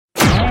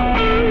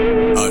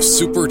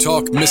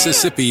SuperTalk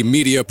Mississippi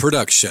media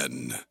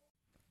production.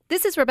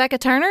 This is Rebecca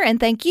Turner, and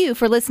thank you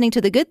for listening to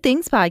the Good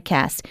Things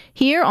Podcast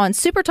here on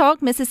SuperTalk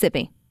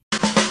Mississippi.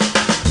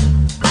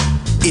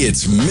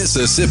 It's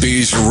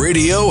Mississippi's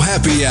Radio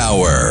Happy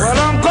Hour. Well,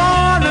 I'm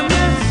going to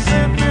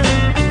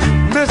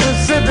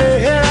Mississippi,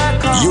 here I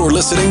come. You're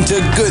listening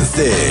to Good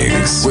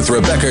Things with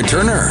Rebecca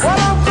Turner. Well,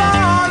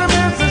 I'm going to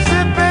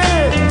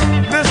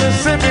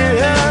Mississippi,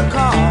 here I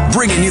come.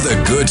 Bringing you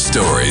the good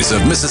stories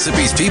of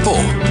Mississippi's people,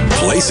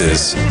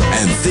 places,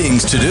 and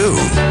things to do.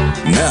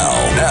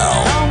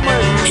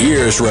 Now,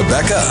 here's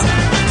Rebecca.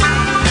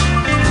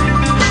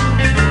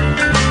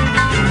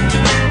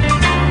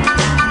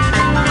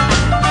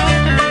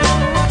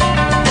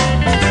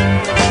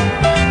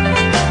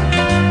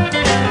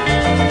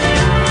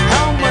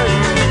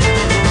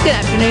 Good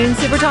afternoon,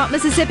 SuperTalk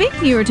Mississippi.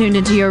 You are tuned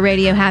into your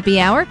Radio Happy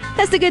Hour.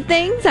 That's the Good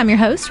Things. I'm your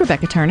host,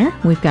 Rebecca Turner.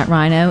 We've got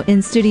Rhino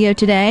in studio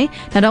today.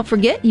 Now, don't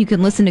forget, you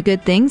can listen to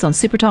Good Things on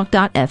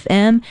supertalk.fm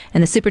and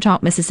the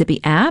SuperTalk Mississippi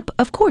app.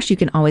 Of course, you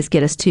can always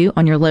get us, too,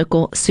 on your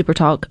local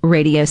SuperTalk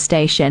radio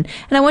station.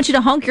 And I want you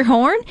to honk your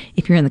horn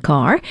if you're in the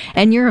car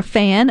and you're a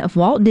fan of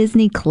Walt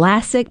Disney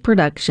classic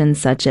productions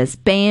such as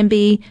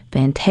Bambi,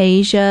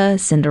 Fantasia,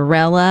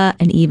 Cinderella,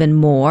 and even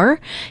more.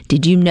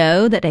 Did you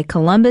know that a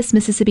Columbus,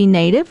 Mississippi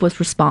native was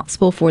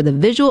responsible for the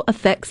visual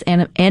effects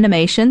and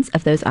animations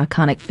of those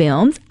iconic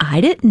films?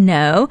 I didn't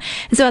know.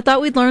 And so I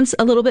thought we'd learn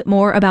a little bit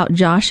more about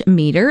Josh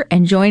Meador.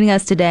 And joining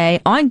us today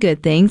on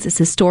Good Things is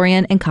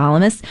historian and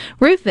columnist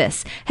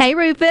Rufus. Hey,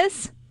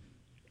 Rufus.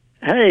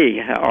 Hey,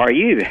 how are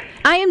you?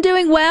 I am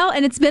doing well,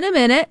 and it's been a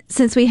minute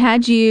since we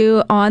had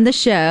you on the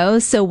show,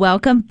 so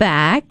welcome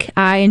back.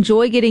 I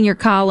enjoy getting your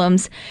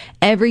columns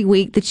every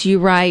week that you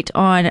write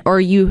on,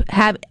 or you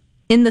have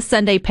in the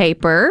Sunday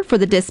paper for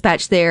the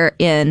Dispatch there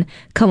in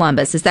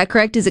Columbus. Is that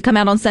correct? Does it come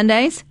out on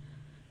Sundays?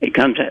 It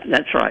comes out,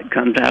 that's right, it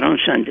comes out on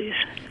Sundays.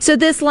 So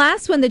this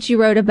last one that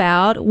you wrote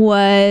about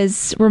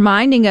was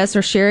reminding us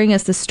or sharing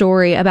us the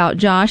story about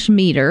Josh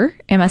Meador.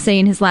 Am I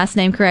saying his last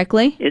name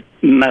correctly? It's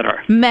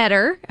Meador.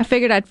 Meador. I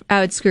figured I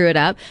would screw it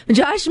up.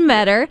 Josh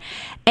Meador.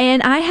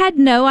 And I had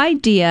no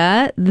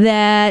idea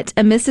that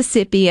a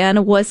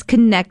Mississippian was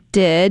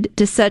connected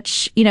to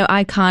such,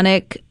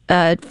 iconic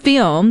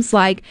films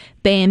like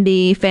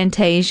Bambi,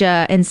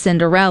 Fantasia, and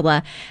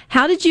Cinderella.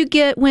 How did you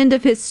get wind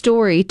of his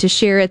story to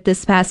share it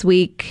this past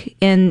week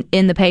in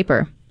the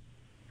paper?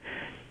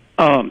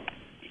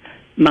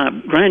 My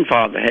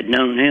grandfather had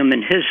known him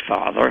and his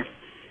father,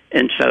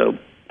 and so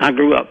I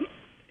grew up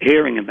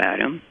hearing about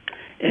him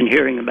and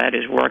hearing about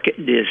his work at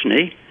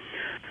Disney.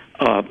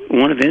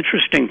 One of the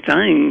interesting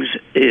things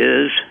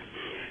is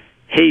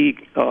he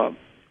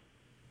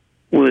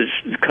was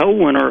the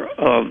co-winner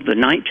of the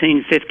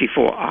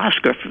 1954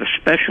 Oscar for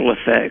special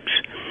effects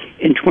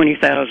in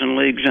 20,000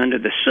 Leagues Under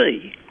the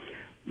Sea.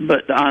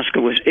 But the Oscar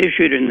was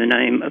issued in the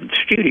name of the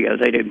studio.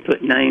 They didn't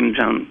put names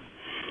on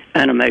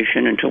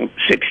animation until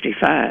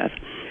 1965.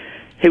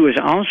 He was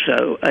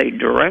also a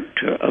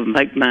director of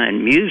Make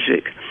Mine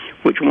Music,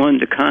 which won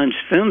the Cannes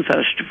Film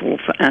Festival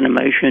for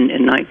animation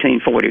in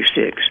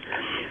 1946.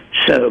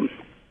 So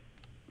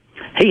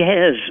he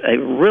has a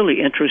really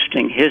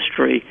interesting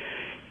history.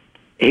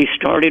 He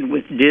started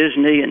with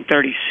Disney in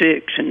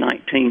 1936. In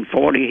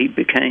 1940, he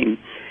became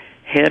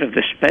head of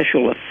the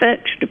special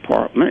effects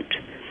department,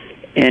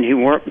 and he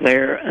worked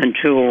there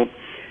until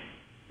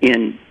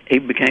he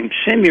became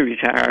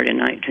semi-retired in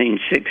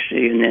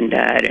 1960 and then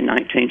died in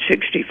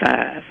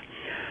 1965.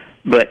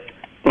 But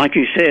like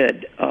you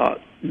said,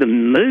 the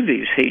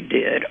movies he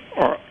did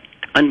are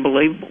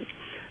unbelievable.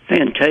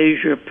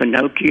 Fantasia,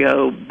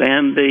 Pinocchio,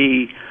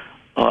 Bambi,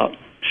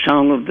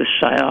 Song of the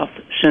South,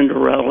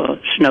 Cinderella,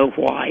 Snow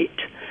White.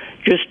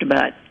 Just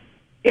about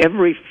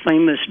every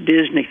famous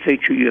Disney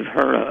feature you've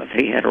heard of,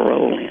 he had a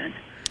role in.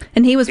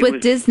 And he was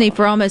with Disney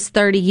for almost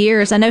 30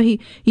 years. I know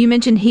you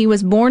mentioned he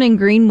was born in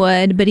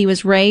Greenwood, but he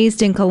was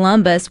raised in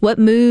Columbus. What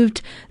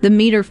moved the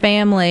Meador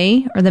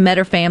family, or the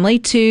Meador family,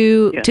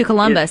 to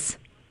Columbus?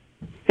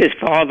 His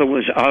father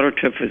was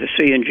auditor for the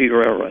C&G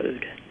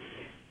Railroad,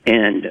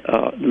 and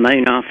the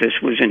main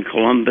office was in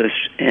Columbus,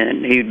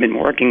 and he'd been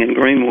working in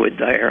Greenwood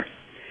there,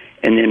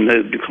 and then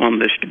moved to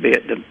Columbus to be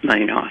at the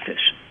main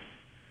office.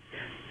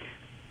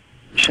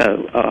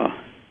 So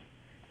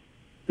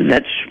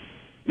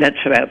that's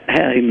about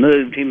how he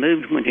moved. He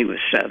moved when he was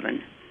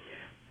 7.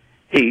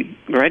 He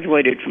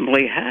graduated from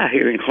Lee High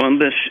here in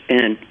Columbus,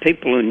 and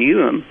people who knew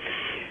him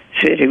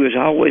said he was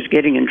always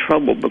getting in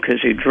trouble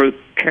because he drew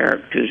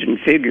characters and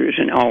figures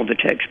in all the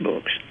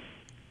textbooks.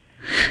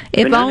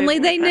 If only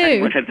they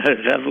knew. One of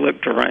those, I've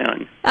looked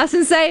around. I was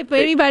going to say, if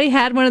anybody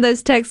had one of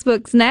those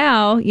textbooks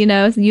now, you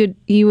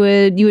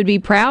would be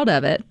proud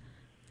of it.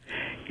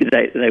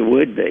 They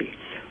would be.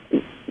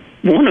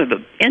 One of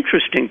the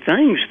interesting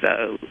things,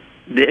 though,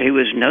 that he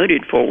was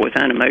noted for with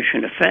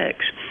animation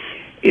effects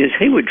is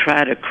he would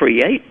try to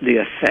create the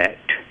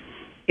effect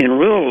in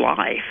real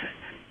life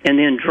and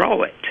then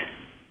draw it.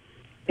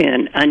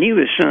 And I knew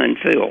his son,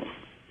 Phil,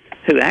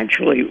 who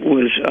actually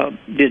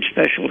did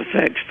special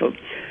effects for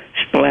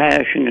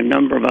Splash and a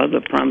number of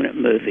other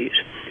prominent movies.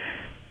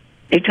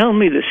 he told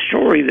me the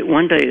story that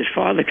one day his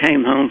father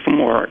came home from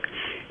work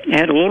and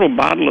had a little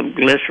bottle of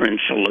glycerin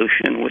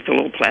solution with a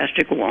little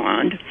plastic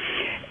wand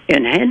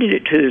and handed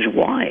it to his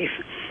wife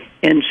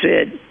and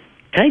said,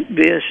 "Take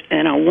this,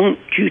 and I want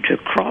you to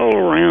crawl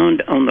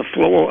around on the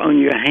floor on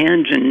your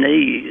hands and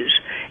knees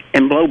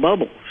and blow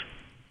bubbles."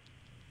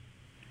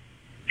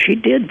 She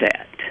did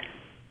that.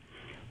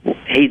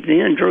 He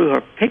then drew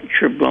her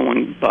picture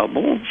blowing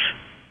bubbles,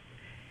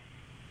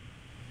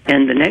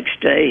 and the next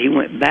day he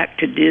went back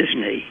to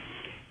Disney,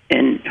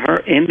 and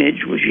her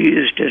image was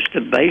used as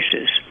the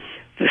basis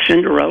for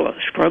Cinderella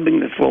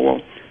scrubbing the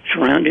floor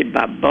surrounded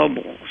by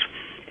bubbles.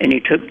 And he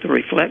took the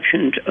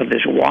reflections of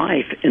his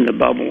wife in the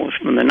bubbles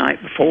from the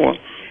night before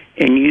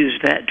and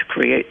used that to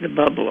create the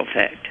bubble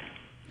effect.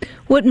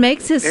 What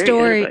makes his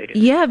story,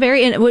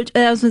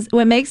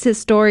 what makes his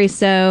story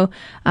so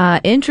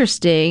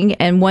interesting,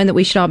 and one that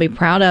we should all be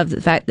proud of, the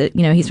fact that,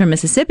 you know, he's from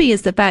Mississippi,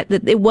 is the fact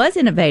that it was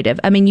innovative.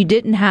 I mean, you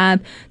didn't have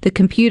the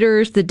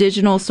computers, the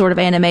digital sort of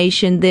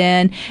animation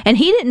then, and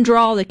he didn't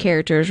draw the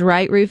characters,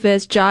 right,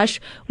 Rufus? Josh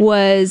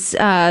was,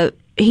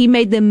 he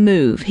made them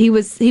move. He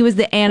was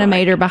the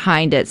animator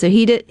behind it, so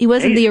he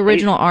wasn't the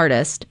original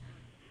artist.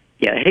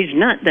 Yeah, he's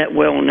not that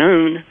well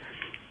known,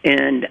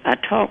 and I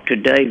talked to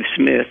Dave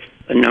Smith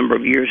a number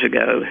of years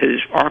ago, his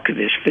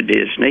archivist for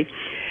Disney,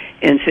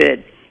 and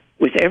said,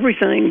 with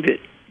everything that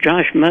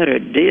Josh Meador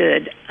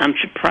did, I'm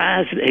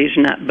surprised that he's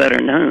not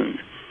better known.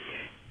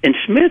 And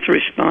Smith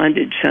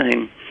responded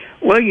saying,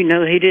 well, you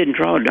know, he didn't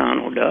draw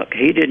Donald Duck.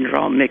 He didn't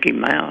draw Mickey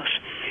Mouse.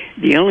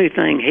 The only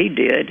thing he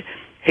did,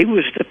 he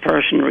was the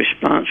person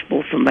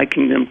responsible for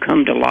making them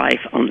come to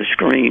life on the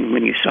screen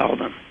when you saw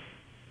them.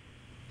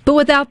 But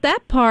without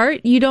that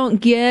part, you don't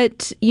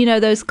get, you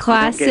know, those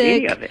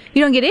classic.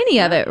 You don't get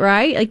any of it,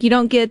 right? Like, you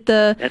don't get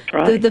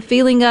the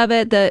feeling of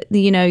it.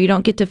 You know, you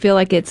don't get to feel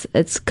like it's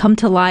come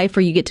to life,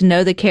 or you get to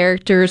know the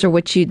characters, or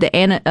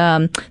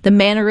the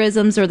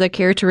mannerisms or the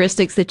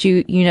characteristics that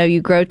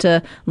you grow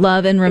to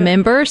love and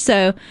remember. Yeah.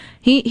 So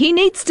he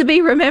needs to be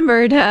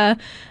remembered.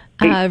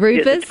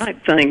 Rufus, the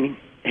type thing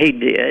he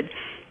did.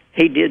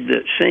 He did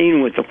the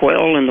scene with the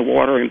whale in the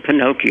water in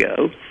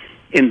Pinocchio.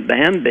 In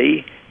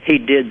Bambi, he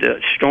did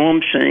the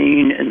storm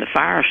scene and the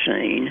fire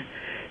scene.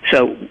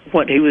 So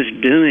what he was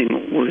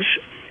doing was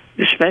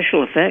the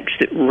special effects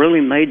that really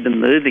made the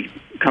movie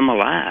come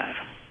alive.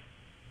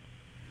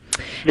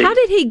 How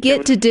did he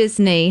get to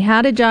Disney?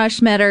 How did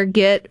Josh Meador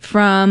get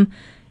from,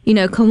 you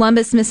know,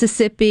 Columbus,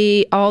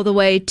 Mississippi, all the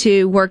way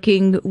to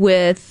working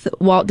with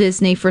Walt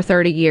Disney for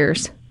 30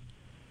 years?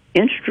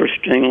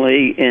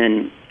 Interestingly,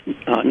 in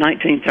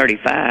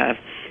 1935,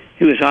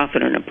 he was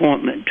offered an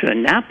appointment to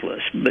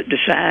Annapolis, but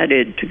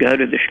decided to go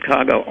to the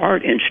Chicago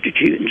Art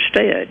Institute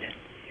instead.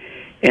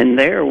 And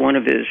there, one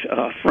of his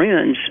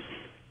friends,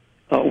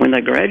 when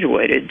they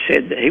graduated,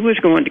 said that he was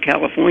going to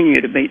California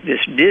to meet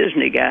this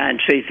Disney guy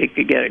and see if he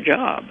could get a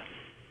job.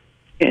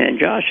 And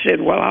Josh said,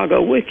 well, I'll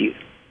go with you.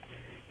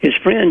 His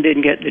friend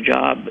didn't get the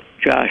job, but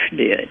Josh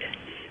did.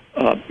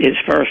 His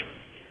first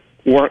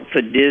work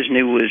for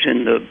Disney was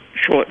in the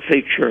short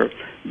feature,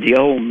 The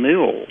Old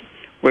Mill,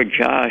 where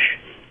Josh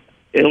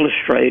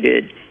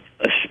illustrated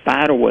a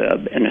spider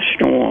web and a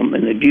storm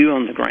and the dew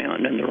on the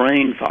ground and the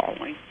rain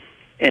falling.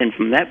 And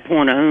from that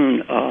point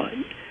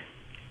on,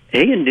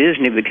 he and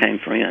Disney became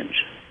friends.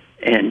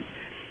 And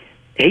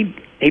he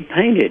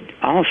painted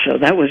also.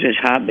 That was his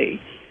hobby.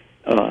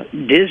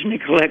 Disney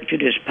collected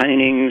his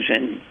paintings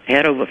and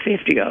had over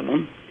 50 of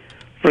them.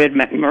 Fred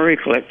McMurray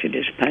collected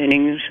his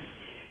paintings.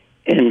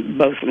 And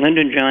both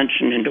Lyndon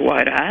Johnson and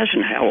Dwight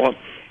Eisenhower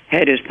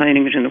had his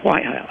paintings in the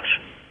White House.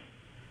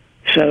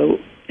 So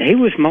he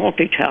was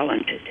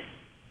multi-talented.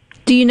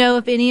 Do you know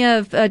if any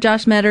of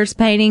Josh Meador's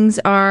paintings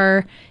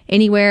are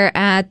anywhere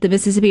at the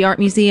Mississippi Art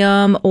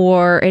Museum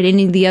or at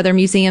any of the other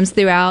museums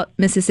throughout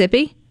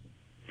Mississippi?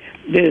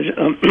 There's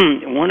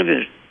one of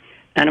his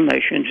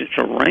animations. It's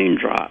a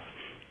raindrop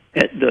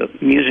at the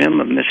Museum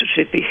of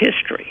Mississippi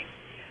History.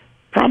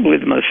 Probably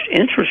the most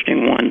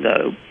interesting one,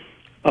 though,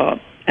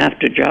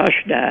 after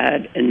Josh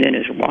died and then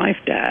his wife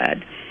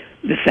died,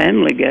 the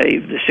family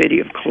gave the city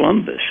of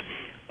Columbus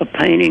a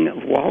painting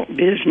of Walt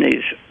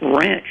Disney's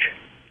ranch,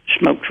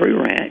 Smoke Tree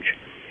Ranch,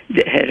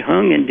 that had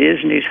hung in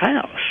Disney's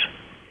house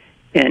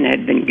and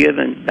had been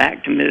given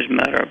back to Ms.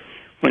 Meador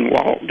when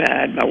Walt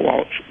died by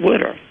Walt's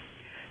widow.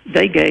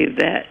 They gave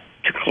that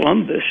to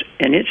Columbus,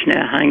 and it's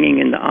now hanging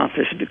in the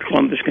office of the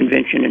Columbus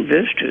Convention and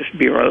Visitors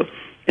Bureau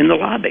in the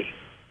lobby,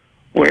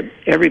 where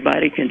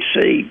everybody can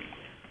see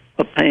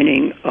a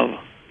painting of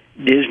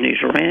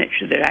Disney's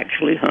ranch that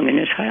actually hung in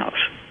his house.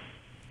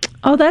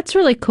 Oh, that's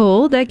really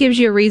cool. That gives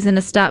you a reason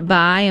to stop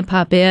by and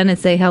pop in and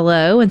say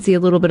hello and see a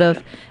little bit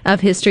of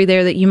history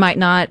there that you might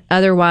not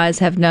otherwise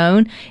have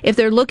known. If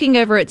they're looking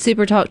over at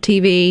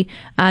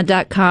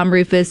supertalktv.com,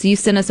 Rufus, you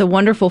sent us a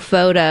wonderful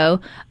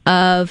photo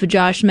of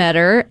Josh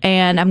Meador,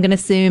 and I'm going to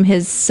assume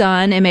his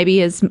son and maybe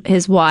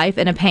his wife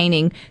in a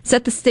painting.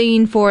 Set the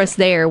scene for us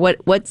there.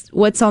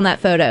 What's on that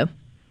photo?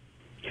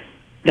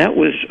 That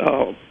was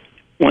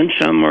one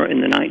summer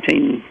in the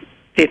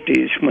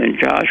 50s when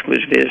Josh was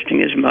visiting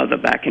his mother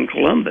back in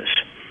Columbus.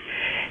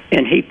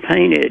 And he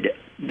painted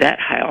that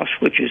house,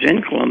 which is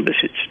in Columbus.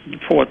 It's the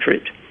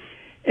portrait.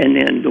 And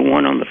then the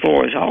one on the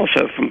floor is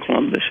also from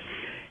Columbus,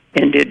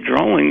 and did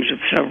drawings of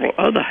several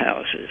other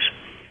houses.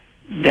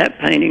 That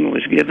painting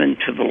was given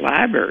to the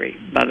library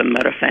by the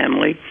Meta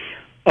family,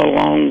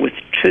 along with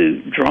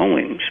 2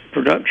 drawings,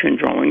 production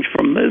drawings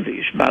from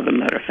movies by the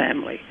Meta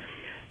family.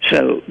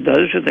 So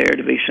those are there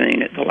to be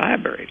seen at the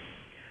library.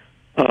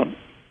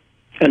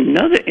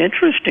 Another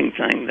interesting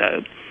thing,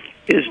 though,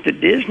 is the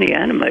Disney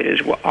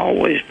animators were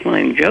always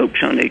playing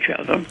jokes on each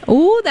other.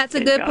 Ooh, that's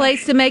a good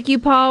place to make you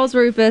pause,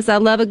 Rufus. I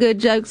love a good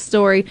joke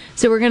story.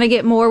 So we're going to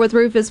get more with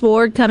Rufus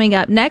Ward coming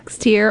up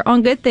next here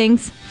on Good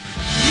Things.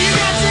 You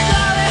got your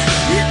dollar,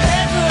 you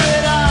pay for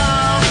it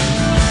all.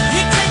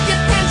 You take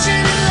your pension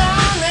and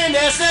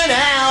loneliness and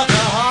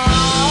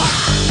alcohol.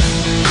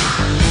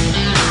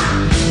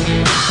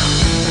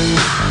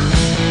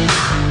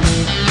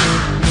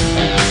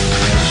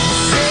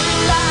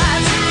 Saving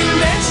lives in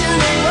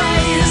conventional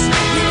ways.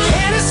 You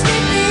can't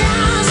escape the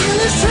hours in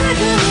this track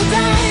of the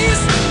days.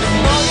 The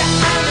more you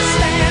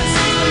understand,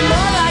 see, the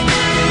more like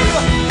you do.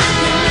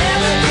 You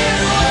never get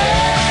away.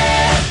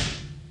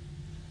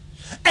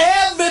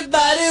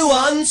 Everybody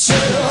wants you.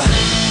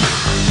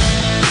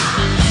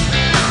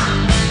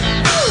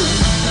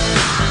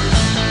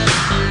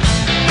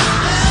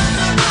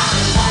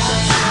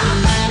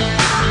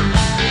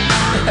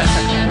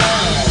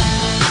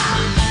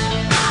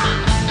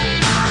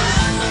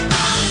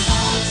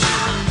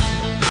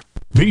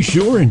 Be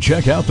sure and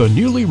check out the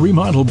newly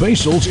remodeled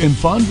Basil's in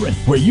Fondren,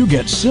 where you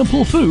get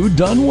simple food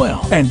done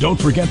well. And don't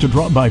forget to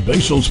drop by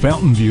Basil's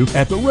Fountain View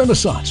at the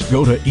Renaissance.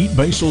 Go to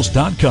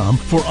eatbasils.com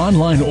for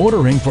online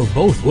ordering for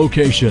both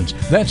locations.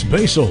 That's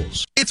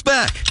Basil's. It's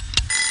back.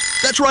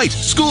 That's right,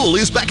 school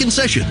is back in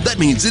session. That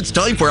means it's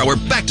time for our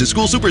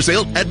back-to-school super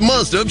sale at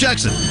Mazda of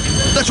Jackson.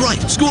 That's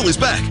right, school is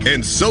back,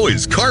 and so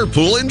is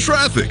carpool and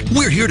traffic.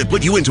 We're here to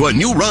put you into a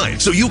new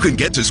ride so you can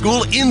get to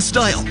school in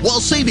style while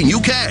saving you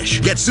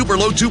cash. Get super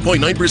low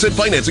 2.9%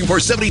 financing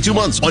for 72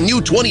 months on new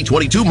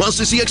 2022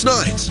 Mazda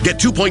CX-9s. Get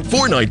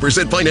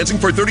 2.49% financing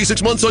for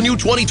 36 months on new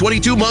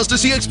 2022 Mazda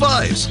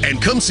CX-5s. And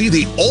come see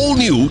the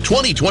all-new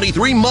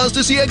 2023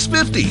 Mazda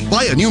CX-50.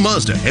 Buy a new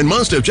Mazda, and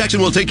Mazda of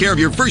Jackson will take care of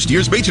your first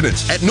year's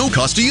maintenance at no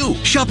cost to you.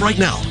 Shop right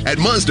now at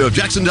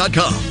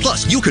MazdaofJackson.com.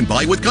 Plus, you can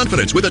buy with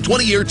confidence with a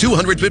 20-year,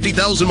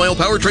 250,000-mile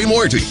powertrain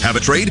warranty. Have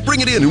a trade?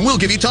 Bring it in and we'll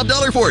give you top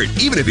dollar for it,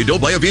 even if you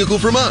don't buy a vehicle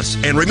from us.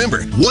 And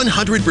remember,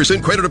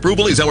 100% credit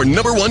approval is our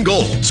 #1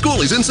 goal.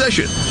 School is in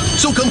session.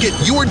 So come get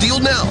your deal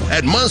now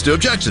at Mazda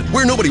of Jackson,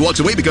 where nobody walks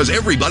away because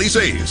everybody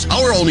saves.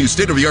 Our all-new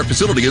state-of-the-art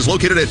facility is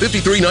located at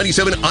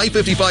 5397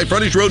 I-55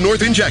 Frontage Road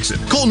North in Jackson.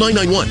 Call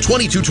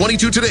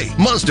 991-2222 today.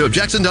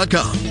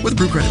 MazdaofJackson.com. With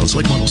approved credit on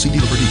select models. See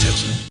dealer for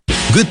details.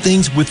 Good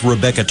Things with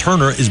Rebecca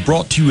Turner is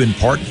brought to you in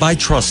part by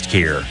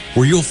TrustCare,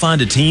 where you'll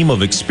find a team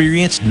of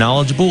experienced,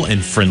 knowledgeable,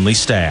 and friendly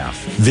staff.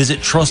 Visit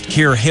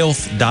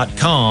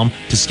TrustCareHealth.com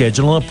to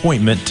schedule an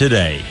appointment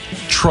today.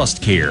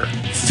 TrustCare.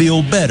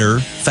 Feel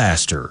better,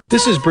 faster.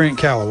 This is Brent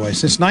Calloway.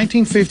 Since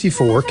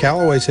 1954,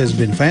 Calloway's has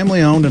been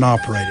family-owned and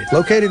operated.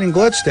 Located in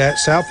Gluckstadt,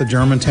 south of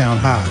Germantown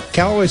High.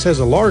 Calloway's has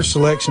a large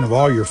selection of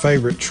all your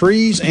favorite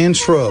trees and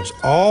shrubs,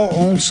 all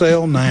on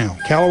sale now.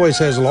 Calloway's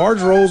has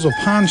large rolls of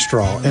pine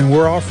straw, and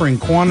we're offering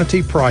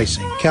quantity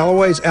pricing.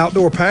 Calloway's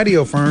outdoor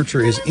patio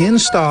furniture is in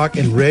stock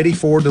and ready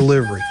for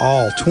delivery.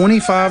 All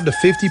 25 to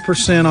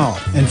 50%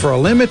 off. And for a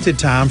limited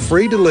time,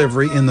 free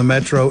delivery in the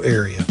metro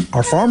area.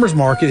 Our farmers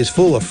market is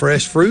full of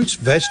fresh fruits,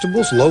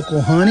 vegetables,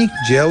 local honey,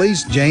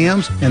 jellies,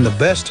 jams, and the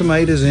best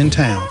tomatoes in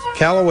town.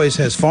 Calloway's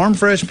has farm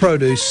fresh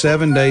produce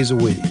 7 days a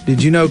week.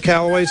 Did you know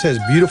Calloway's has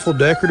beautiful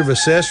decorative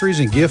accessories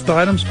and gift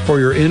items for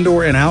your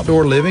indoor and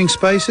outdoor living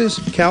spaces?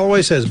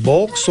 Calloway's has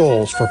bulk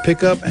soils for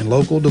pickup and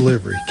local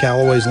delivery.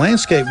 Calloway's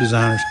landscape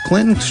designers,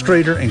 Clinton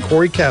Streeter and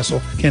Corey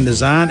Castle, can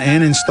design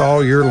and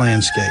install your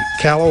landscape.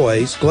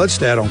 Calloway's,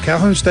 Gluckstadt on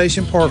Calhoun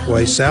Station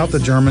Parkway, south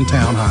of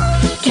Germantown High.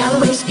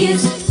 Calloway's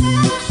is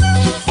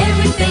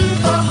everything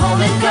for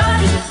home and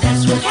garden.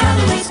 That's what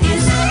Calloway's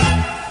is.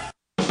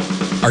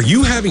 Are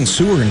you having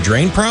sewer and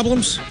drain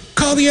problems?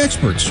 Call the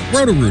experts,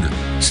 Roto-Rooter.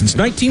 Since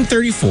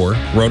 1934,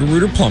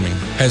 Roto-Rooter Plumbing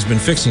has been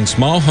fixing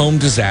small home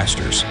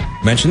disasters.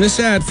 Mention this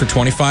ad for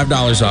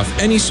 $25 off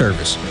any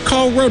service.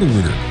 Call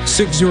Roto-Rooter,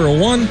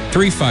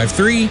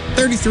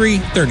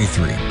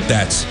 601-353-3333.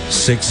 That's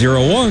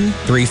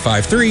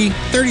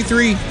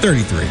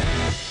 601-353-3333.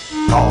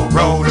 Call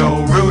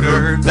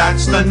Roto-Rooter,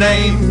 that's the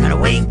name. And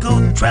away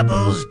go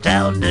troubles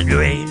down the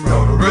drain.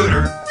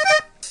 Roto-Rooter.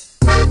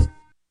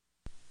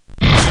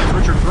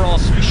 Richard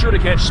Cross. Be sure to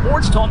catch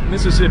Sports Talk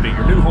Mississippi,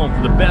 your new home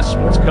for the best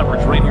sports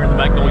coverage right here in the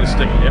Magnolia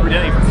State. Every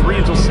day from 3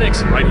 until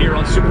 6, right here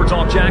on Super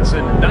Talk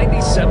Jackson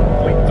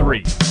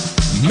 97.3.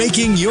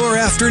 Making your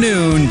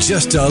afternoon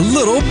just a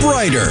little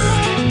brighter.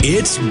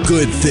 It's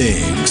Good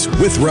Things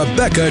with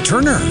Rebecca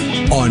Turner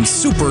on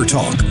Super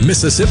Talk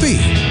Mississippi.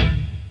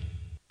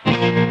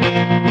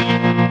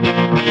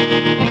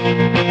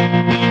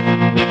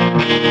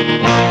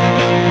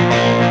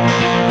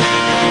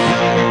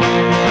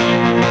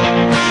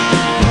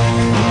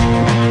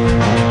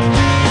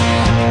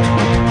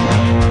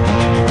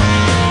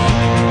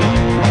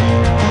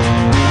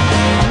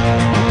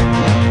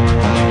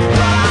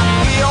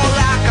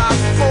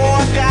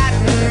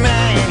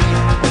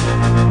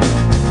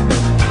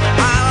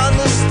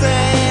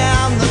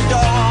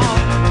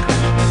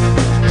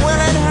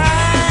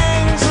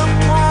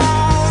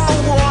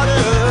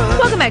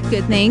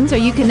 Good Things. Are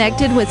you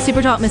connected with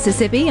Super Talk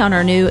Mississippi on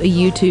our new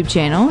YouTube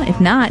channel?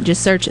 If not,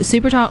 just search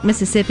Super Talk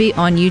Mississippi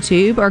on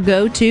YouTube or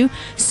go to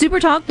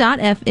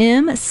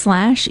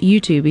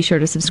supertalk.fm/YouTube. Be sure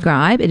to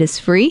subscribe. It is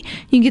free.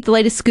 You can get the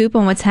latest scoop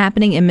on what's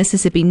happening in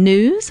Mississippi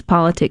news,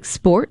 politics,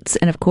 sports,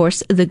 and of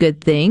course, the good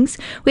things.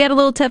 We had a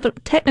little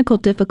technical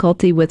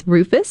difficulty with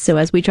Rufus, so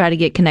as we try to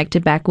get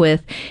connected back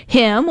with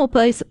him, we'll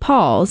place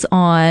pause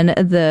on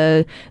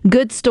the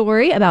good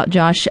story about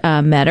Josh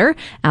Metter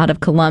out of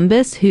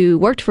Columbus, who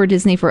worked for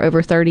Disney for over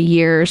 30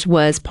 years,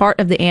 was part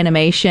of the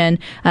animation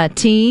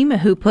team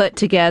who put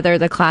together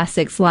the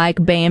classics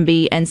like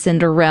Bambi and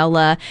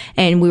Cinderella.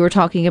 And we were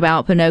talking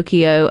about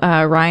Pinocchio,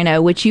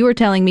 Rhino, which you were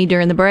telling me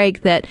during the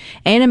break that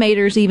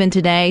animators even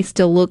today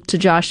still look to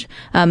Josh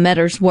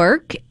Metter's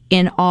work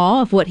in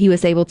awe of what he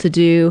was able to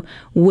do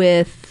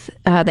with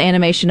the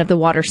animation of the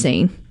water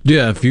scene.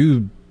 Yeah, if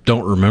you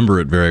don't remember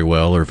it very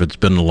well, or if it's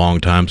been a long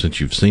time since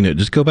you've seen it,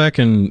 just go back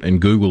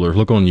and Google or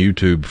look on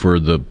YouTube for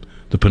the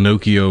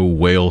Pinocchio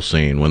whale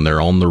scene when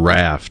they're on the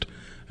raft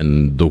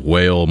and the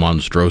whale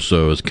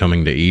Monstroso is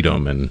coming to eat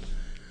them, and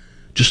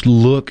just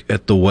look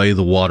at the way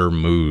the water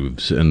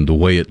moves and the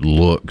way it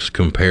looks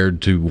compared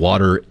to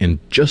water in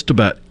just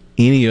about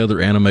any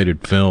other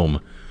animated film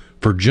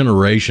for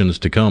generations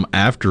to come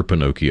after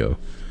Pinocchio.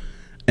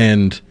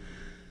 And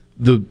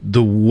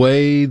the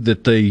way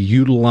that they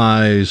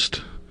utilized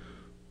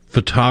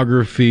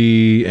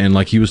photography, and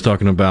like he was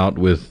talking about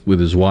with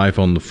his wife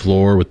on the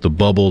floor with the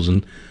bubbles,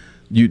 and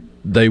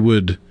they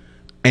would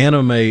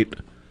animate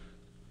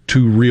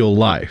to real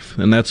life.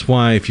 And that's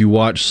why if you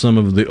watch some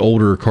of the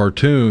older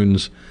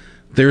cartoons,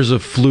 there's a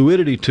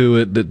fluidity to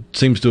it that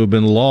seems to have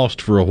been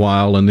lost for a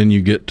while, and then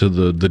you get to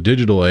the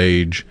digital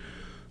age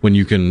when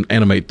you can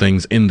animate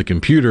things in the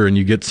computer and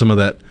you get some of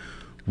that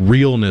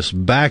realness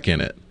back in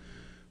it.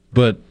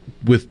 But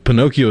with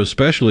Pinocchio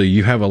especially,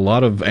 you have a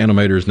lot of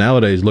animators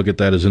nowadays look at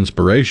that as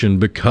inspiration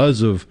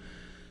because of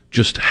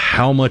just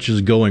how much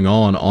is going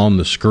on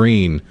the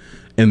screen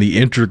and the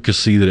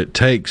intricacy that it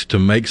takes to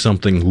make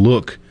something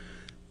look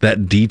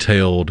that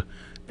detailed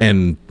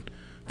and,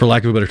 for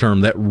lack of a better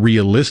term, that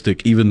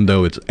realistic, even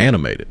though it's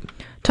animated.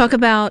 Talk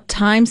about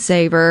time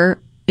saver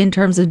in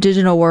terms of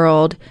digital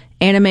world,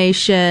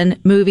 animation,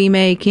 movie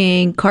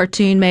making,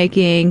 cartoon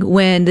making.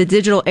 When the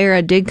digital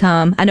era did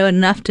come, I know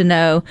enough to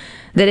know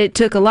that it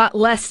took a lot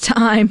less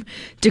time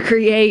to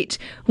create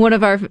one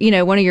of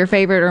your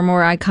favorite or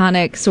more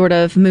iconic sort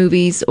of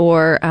movies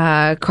or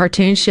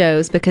cartoon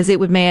shows, because it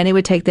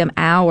would take them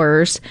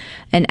hours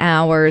and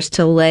hours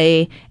to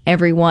lay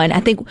everyone.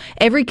 I think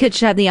every kid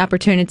should have the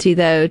opportunity,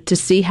 though, to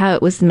see how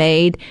it was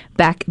made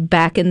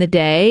back in the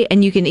day,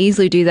 and you can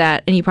easily do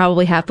that, and you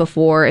probably have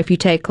before, if you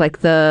take like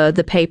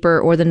the paper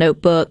or the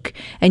notebook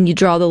and you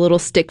draw the little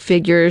stick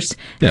figures,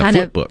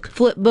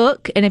 flip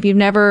book. And if you've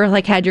never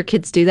had your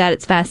kids do that,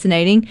 it's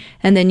fascinating.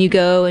 And then you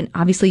go and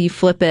obviously you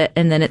flip it,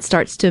 and then it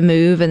starts to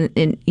move,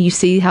 and you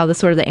see how the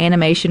sort of the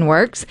animation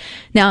works.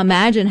 Now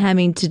imagine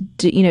having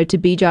to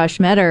be Josh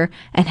Metter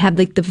and have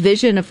the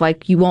vision of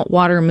you want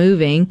water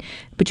moving,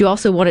 but you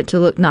also want it to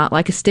look not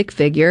like a stick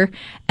figure,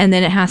 and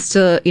then it has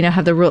to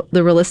have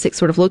the realistic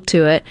sort of look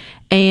to it,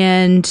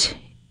 and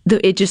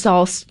it just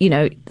all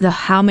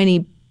how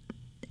many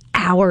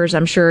hours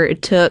I'm sure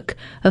it took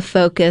of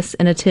focus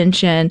and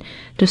attention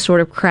to sort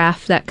of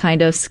craft that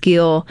kind of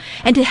skill,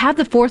 and to have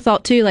the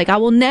forethought too. I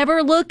will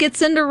never look at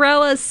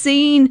Cinderella's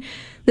scene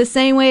the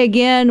same way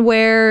again,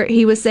 where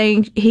he was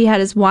saying he had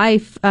his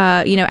wife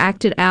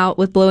acted out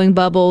with blowing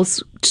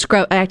bubbles,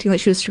 acting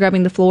like she was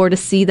scrubbing the floor, to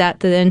see that,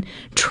 to then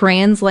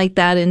translate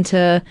that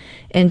into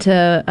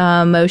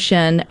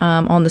motion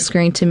on the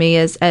screen, to me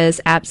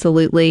is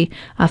absolutely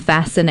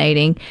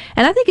fascinating.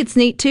 And I think it's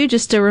neat too,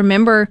 just to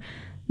remember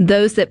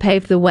those that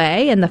paved the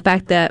way, and the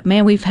fact that,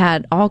 man, we've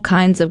had all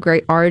kinds of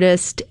great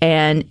artists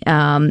and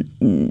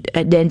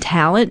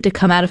talent to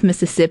come out of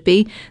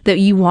Mississippi that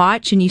you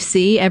watch and you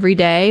see every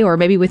day, or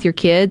maybe with your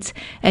kids,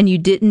 and you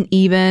didn't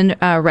even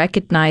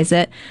recognize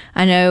it.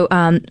 I know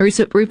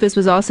Rufus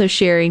was also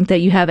sharing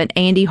that you have an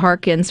Andy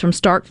Harkins from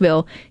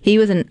Starkville. He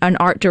was an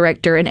art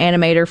director and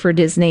animator for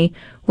Disney,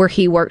 where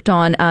he worked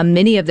on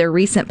many of their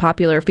recent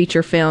popular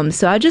feature films.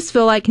 So I just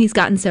feel like he's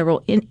gotten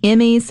several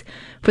Emmys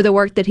for the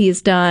work that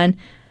he's done.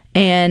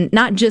 And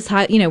not just,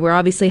 we're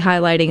obviously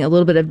highlighting a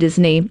little bit of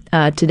Disney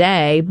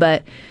today,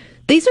 but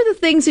these are the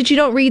things that you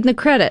don't read in the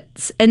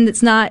credits. And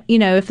it's not,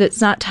 if it's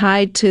not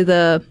tied to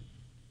the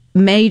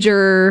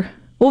major,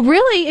 well,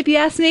 really, if you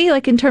ask me,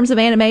 in terms of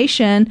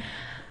animation,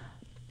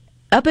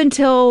 up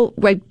until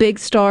big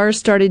stars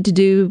started to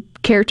do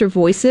character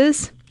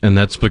voices. And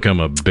that's become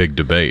a big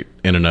debate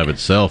in and of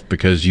itself,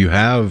 because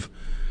it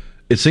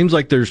seems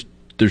like there's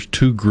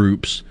two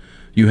groups.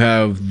 You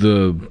have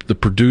the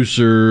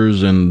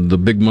producers and the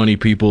big money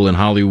people in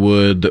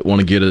Hollywood that want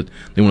to get it.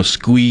 They want to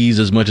squeeze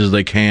as much as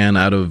they can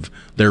out of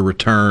their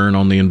return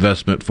on the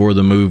investment for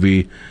the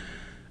movie.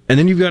 And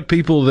then you've got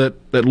people that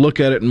look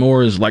at it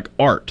more as like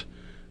art.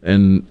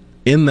 And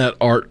in that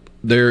art,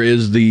 there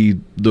is the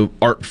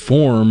art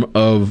form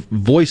of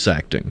voice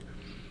acting.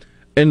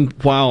 And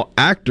while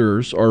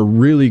actors are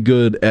really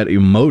good at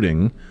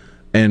emoting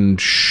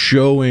and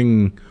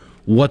showing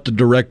what the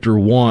director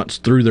wants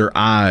through their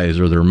eyes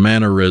or their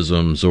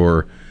mannerisms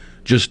or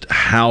just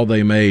how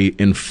they may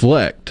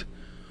inflect,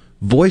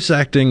 voice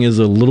acting is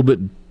a little bit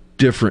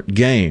different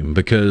game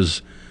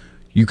because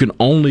you can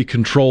only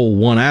control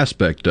one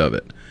aspect of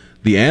it.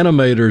 The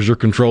animators are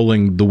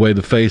controlling the way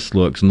the face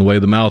looks and the way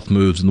the mouth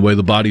moves and the way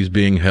the body's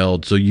being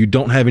held, so you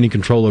don't have any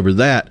control over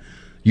that.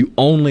 You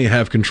only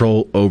have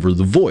control over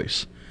the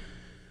voice.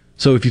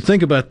 So if you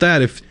think about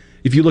that, if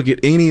you look at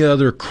any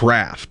other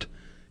craft,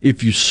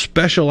 if you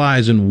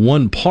specialize in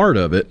one part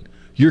of it,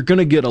 you're going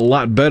to get a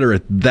lot better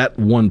at that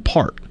one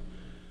part.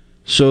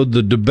 So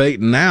the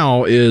debate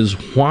now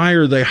is, why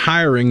are they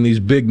hiring these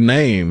big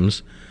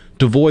names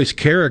to voice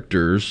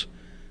characters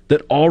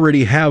that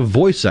already have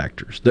voice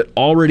actors, that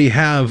already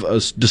have a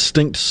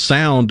distinct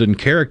sound and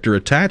character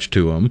attached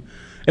to them?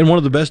 And one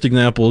of the best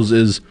examples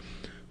is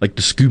like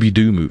the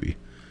Scooby-Doo movie.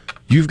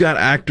 You've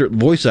got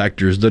voice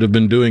actors that have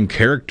been doing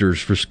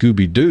characters for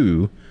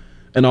Scooby-Doo,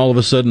 and all of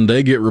a sudden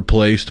they get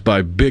replaced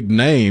by big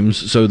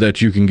names so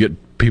that you can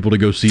get people to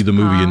go see the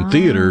movie in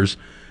theaters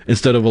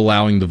instead of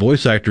allowing the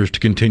voice actors to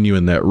continue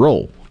in that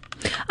role.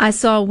 I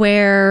saw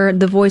where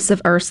the voice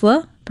of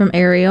Ursula from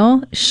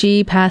Ariel,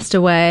 she passed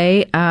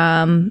away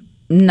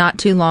not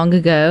too long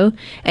ago.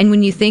 And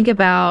when you think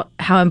about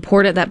how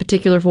important that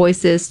particular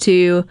voice is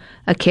to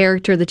a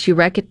character that you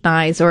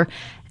recognize, or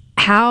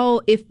how,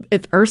 if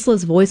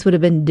Ursula's voice would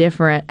have been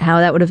different, how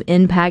that would have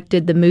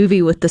impacted the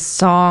movie with the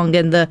song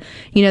and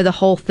the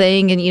whole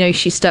thing, and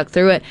she stuck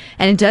through it.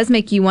 And it does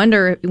make you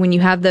wonder, when you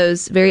have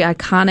those very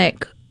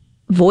iconic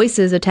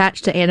voices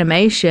attached to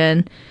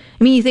animation.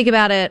 I mean, you think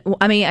about it.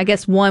 I mean, I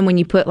guess one, when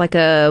you put like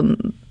a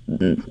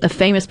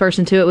famous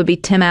person to it, would be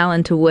Tim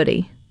Allen to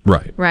Woody.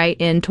 Right,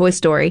 in Toy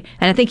Story.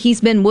 And I think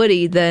he's been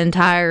Woody the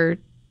entire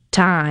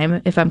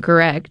time, if I'm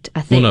correct.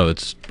 I think. Well, no,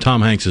 it's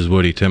Tom Hanks is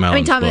Woody, Tim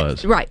Allen's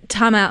Buzz. Right,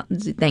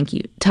 thank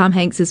you. Tom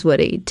Hanks is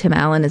Woody, Tim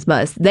Allen is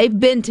Buzz. They've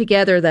been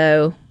together,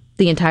 though,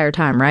 the entire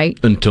time, right?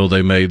 Until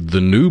they made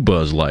the new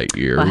Buzz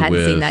Lightyear I hadn't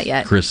with seen that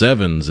yet. Chris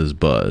Evans as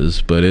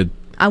Buzz, but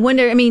I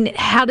wonder, I mean,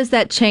 how does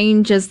that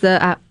change as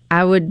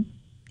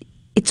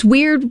it's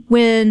weird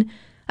when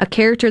a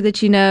character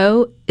that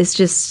is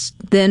just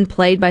then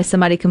played by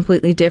somebody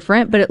completely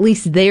different, but at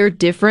least they're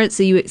different,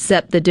 so you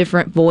accept the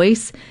different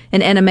voice.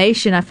 In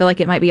animation, I feel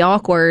like it might be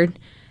awkward.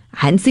 I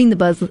hadn't seen the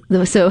Buzz,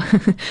 so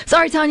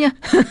sorry, Tanya.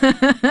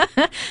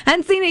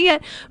 Hadn't seen it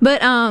yet.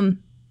 But,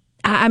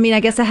 I mean,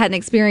 I guess I had an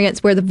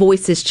experience where the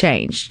voice has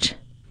changed.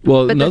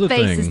 Well, but another the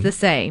face thing is the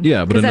same.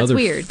 Yeah, but another that's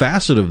weird.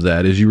 facet of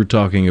that is, you were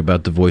talking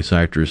about the voice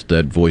actress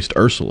that voiced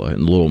Ursula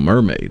in The Little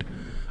Mermaid.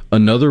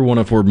 Another one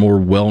of her more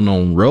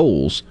well-known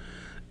roles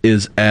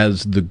is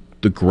as the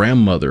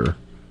grandmother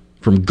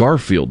from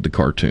Garfield the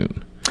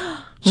cartoon.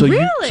 So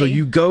really?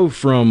 you go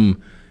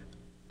from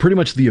pretty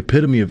much the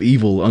epitome of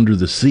evil under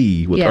the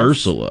sea with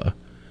Ursula,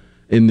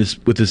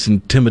 with this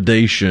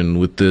intimidation,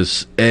 with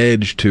this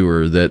edge to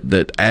her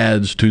that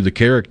adds to the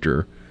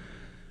character.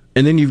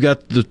 And then you've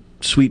got the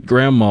sweet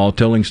grandma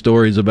telling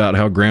stories about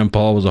how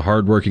grandpa was a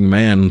hardworking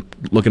man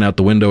looking out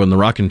the window in the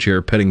rocking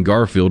chair petting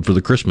Garfield for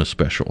the Christmas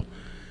special.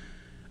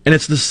 And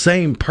it's the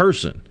same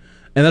person.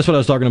 And that's what I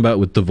was talking about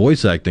with the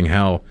voice acting,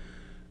 how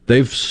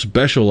they've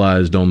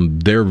specialized on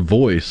their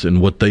voice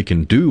and what they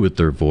can do with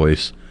their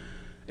voice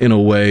in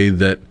a way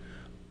that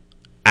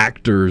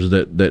actors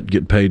that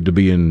get paid to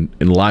be in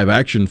live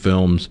action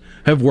films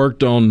have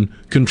worked on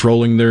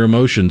controlling their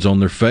emotions on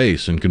their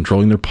face and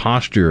controlling their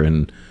posture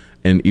and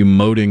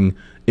emoting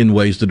in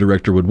ways the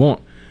director would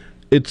want.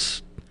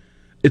 It's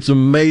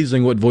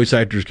amazing what voice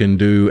actors can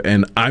do,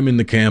 and I'm in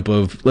the camp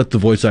of let the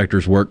voice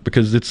actors work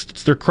because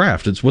it's their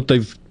craft. It's what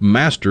they've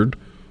mastered.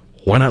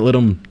 Why not let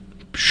them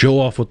show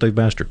off what they've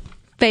mastered?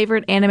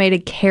 Favorite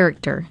animated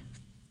character?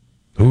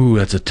 Ooh,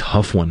 that's a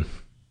tough one.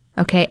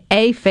 Okay,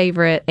 a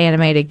favorite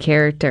animated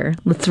character.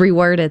 Let's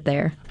reword it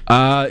there.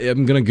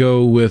 I'm going to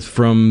go with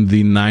from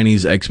the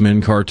 90s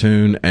X-Men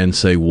cartoon and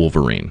say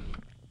Wolverine,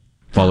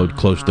 followed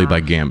closely by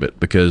Gambit,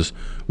 because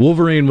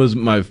Wolverine was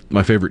my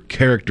favorite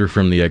character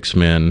from the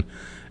X-Men,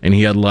 and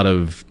he had a lot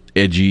of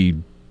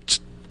edgy,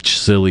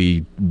 silly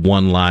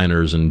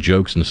one-liners and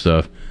jokes and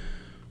stuff.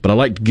 But I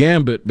liked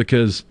Gambit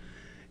because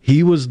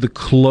he was the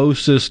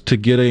closest to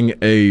getting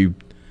a,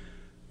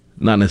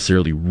 not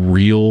necessarily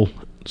real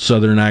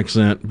Southern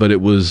accent, but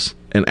it was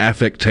an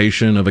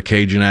affectation of a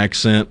Cajun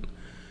accent,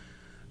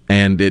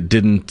 and it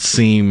didn't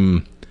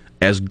seem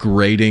as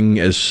grating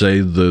as,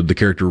 say, the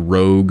character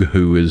Rogue,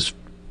 who is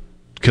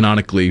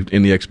canonically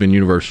in the X-Men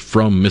universe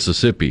from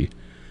Mississippi.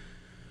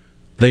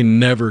 They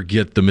never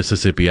get the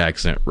Mississippi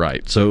accent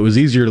right. So it was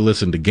easier to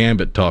listen to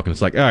Gambit talk, and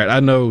it's like, all right, I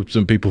know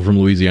some people from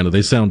Louisiana.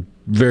 They sound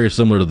very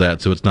similar to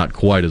that, so it's not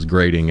quite as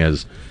grating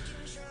as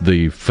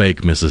the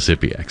fake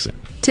Mississippi accent.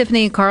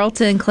 Tiffany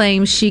Carlton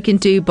claims she can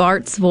do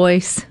Bart's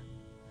voice.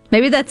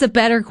 Maybe that's a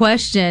better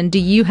question. Do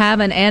you have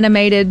an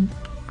animated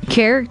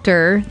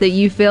character that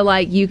you feel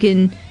like you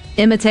can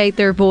imitate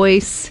their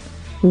voice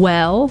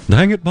well?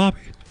 Dang it, Bobby.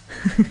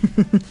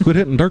 Quit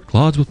hitting dirt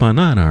clods with my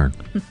 9-iron.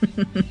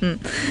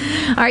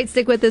 All right,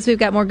 stick with us. We've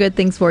got more good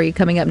things for you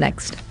coming up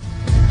next.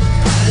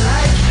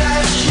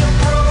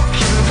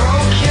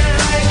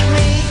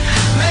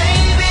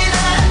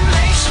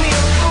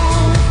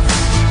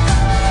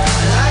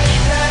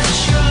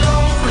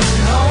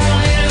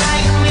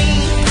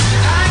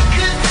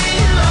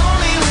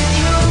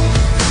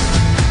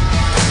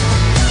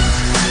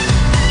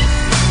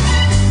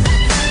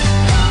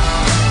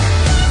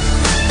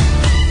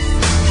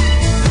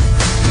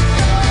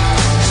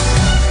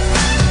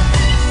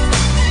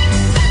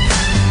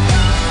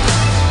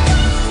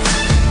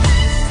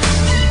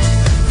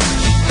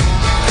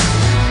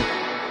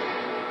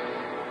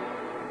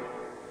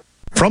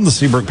 From the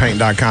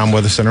SeabrookPaint.com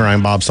Weather Center,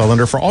 I'm Bob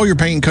Sullender. For all your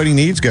paint and coating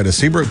needs, go to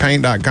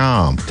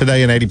SeabrookPaint.com.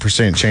 Today, an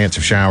 80% chance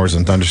of showers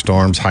and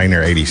thunderstorms, high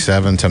near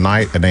 87.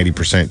 Tonight, an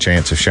 80%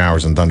 chance of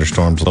showers and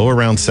thunderstorms, low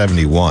around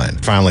 71.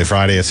 Finally,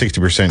 Friday, a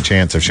 60%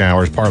 chance of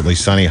showers, partly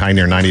sunny, high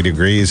near 90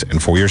 degrees.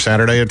 And for your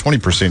Saturday, a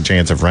 20%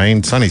 chance of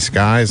rain, sunny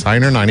skies, high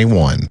near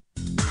 91.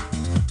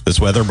 This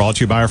weather brought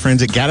to you by our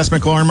friends at Gaddis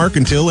McLaurin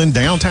Mercantile in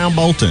downtown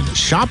Bolton.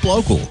 Shop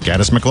local.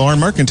 Gaddis McLaurin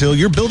Mercantile,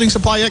 your building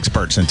supply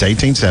expert since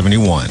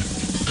 1871.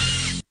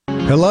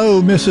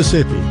 Hello,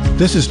 Mississippi.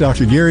 This is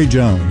Dr. Gary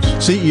Jones,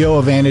 CEO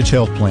of Vantage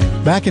Health Plan.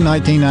 Back in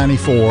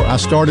 1994, I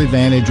started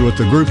Vantage with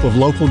a group of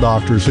local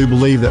doctors who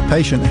believe that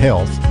patient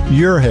health,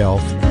 your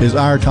health, is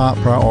our top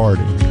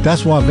priority.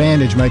 That's why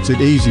Vantage makes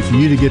it easy for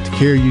you to get the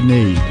care you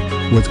need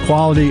with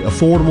quality,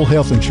 affordable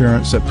health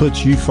insurance that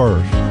puts you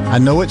first. I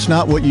know it's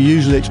not what you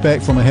usually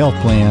expect from a health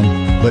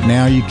plan, but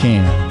now you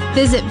can.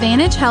 Visit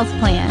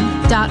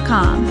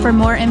VantageHealthPlan.com for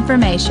more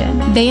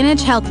information.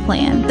 Vantage Health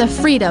Plan, the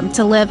freedom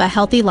to live a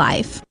healthy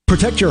life.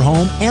 Protect your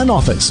home and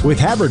office with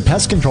Havard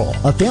Pest Control,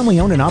 a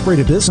family-owned and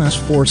operated business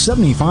for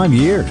 75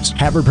 years.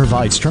 Havard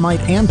provides termite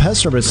and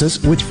pest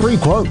services with free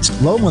quotes,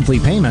 low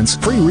monthly payments,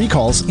 free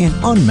recalls, and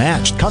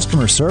unmatched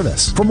customer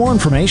service. For more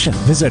information,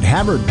 visit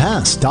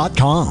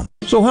HavardPest.com.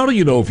 So how do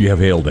you know if you have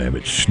hail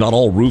damage? Not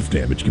all roof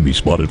damage can be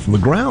spotted from the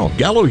ground.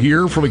 Gallo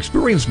here. From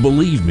experience,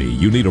 believe me,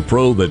 you need a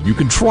pro that you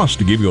can trust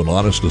to give you an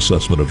honest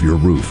assessment of your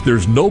roof.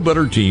 There's no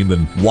better team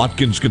than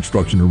Watkins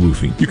Construction and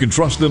Roofing. You can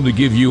trust them to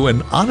give you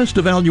an honest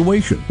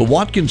evaluation. The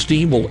Watkins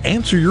team will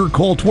answer your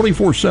call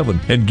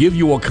 24/7 and give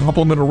you a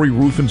complimentary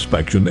roof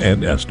inspection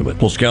and estimate.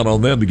 Plus, count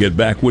on them to get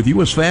back with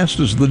you as fast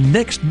as the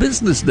next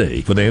business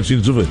day. Financing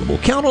is available.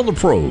 Count on the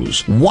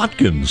pros.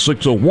 Watkins,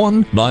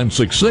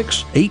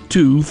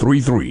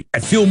 601-966-8233.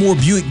 At Fillmore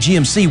Buick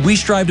GMC, we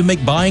strive to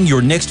make buying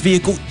your next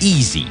vehicle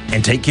easy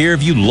and take care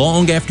of you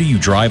long after you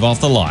drive off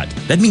the lot.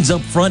 That means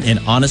upfront and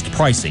honest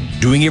pricing,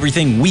 doing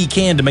everything we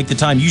can to make the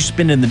time you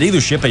spend in the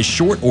dealership as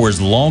short or as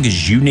long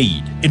as you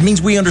need. It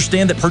means we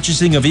understand that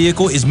purchasing a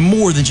vehicle is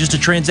more than just a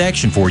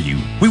transaction for you.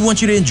 We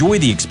want you to enjoy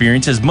the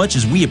experience as much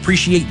as we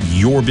appreciate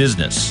your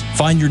business.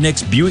 Find your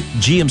next Buick,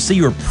 GMC,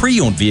 or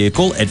pre-owned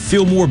vehicle at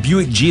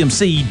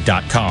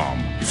FillmoreBuickGMC.com.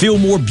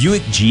 Fillmore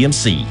Buick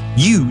GMC.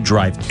 You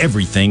drive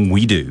everything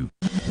we do.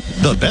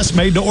 The best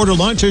made-to-order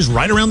lunch is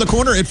right around the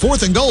corner at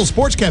 4th and Gold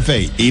Sports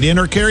Cafe. Eat in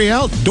or carry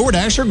out,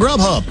 DoorDash or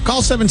Grubhub.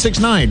 Call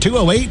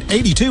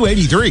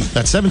 769-208-8283.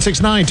 That's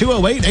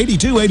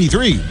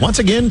 769-208-8283. Once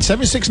again,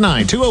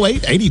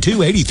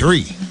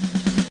 769-208-8283.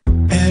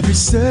 Every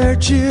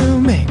search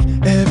you make,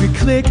 every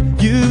click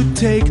you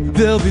take,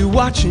 they'll be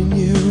watching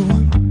you.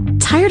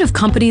 Tired of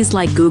companies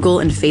like Google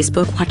and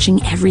Facebook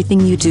watching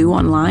everything you do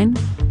online?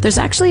 There's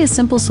actually a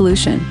simple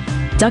solution.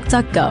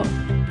 DuckDuckGo.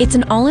 It's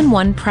an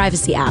all-in-one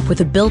privacy app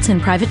with a built-in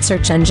private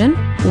search engine,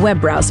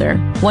 web browser,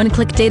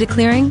 one-click data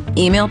clearing,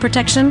 email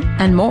protection,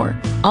 and more,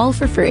 all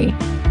for free.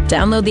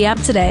 Download the app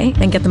today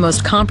and get the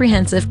most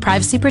comprehensive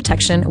privacy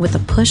protection with the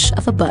push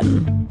of a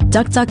button.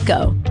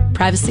 DuckDuckGo.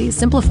 Privacy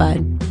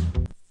simplified.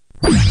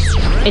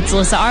 It's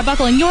Alyssa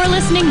Arbuckle, and you're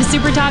listening to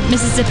Super Talk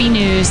Mississippi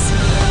News.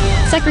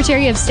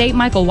 Secretary of State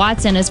Michael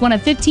Watson is one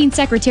of 15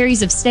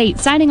 secretaries of state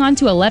signing on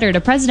to a letter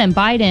to President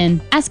Biden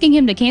asking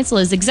him to cancel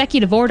his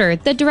executive order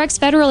that directs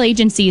federal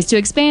agencies to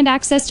expand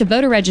access to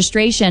voter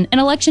registration and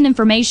election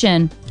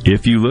information.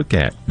 If you look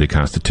at the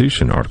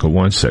Constitution, Article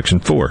 1, Section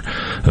 4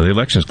 of the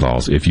Elections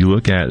Clause, if you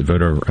look at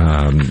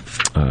the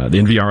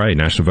NVRA,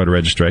 National Voter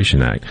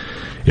Registration Act,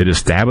 it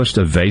established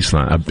a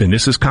baseline, and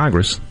this is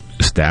Congress,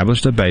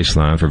 established a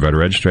baseline for voter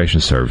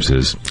registration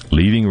services,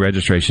 leaving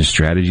registration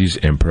strategies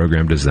and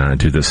program design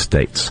to the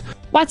states.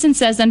 Watson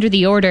says under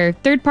the order,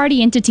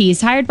 third-party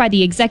entities hired by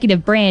the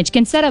executive branch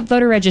can set up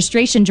voter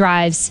registration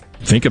drives.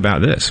 Think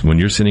about this. When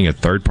you're sending a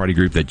third-party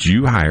group that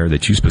you hire,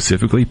 that you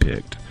specifically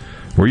picked,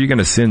 where are you going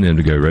to send them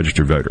to go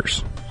register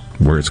voters?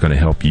 Where it's going to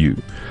help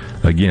you.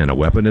 Again, a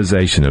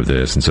weaponization of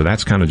this. And so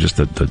that's kind of just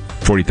the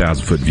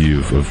 40,000-foot view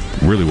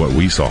of really what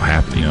we saw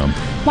happening.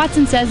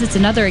 Watson says it's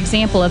another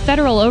example of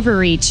federal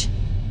overreach.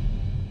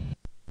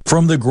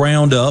 From the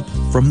ground up,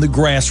 from the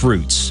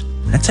grassroots.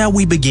 That's how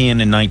we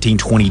began in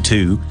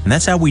 1922, and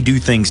that's how we do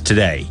things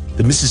today.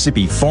 The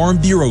Mississippi Farm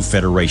Bureau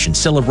Federation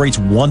celebrates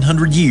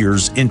 100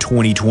 years in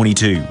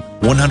 2022.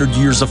 100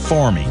 years of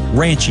farming,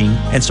 ranching,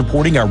 and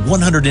supporting our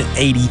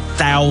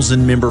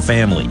 180,000 member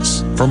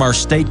families. From our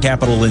state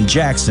capital in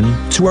Jackson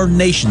to our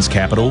nation's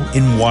capital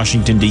in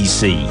Washington,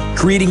 D.C.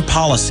 Creating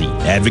policy,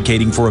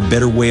 advocating for a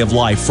better way of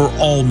life for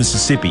all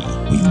Mississippi.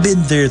 We've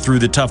been there through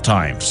the tough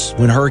times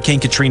when Hurricane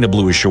Katrina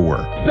blew ashore.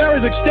 There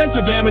is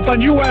extensive damage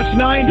on US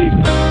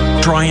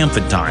 90.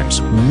 Triumphant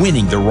times,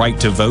 winning the right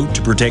to vote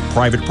to protect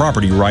private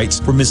property rights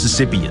for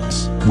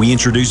Mississippians. We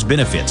introduced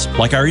benefits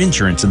like our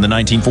insurance in the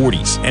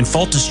 1940s and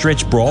fought to stretch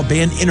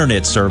broadband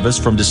internet service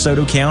from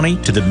DeSoto County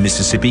to the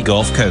Mississippi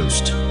Gulf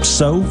Coast.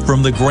 So,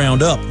 from the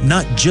ground up,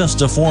 not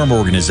just a farm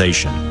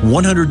organization,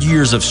 100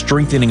 years of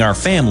strengthening our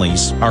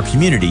families, our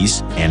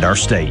communities, and our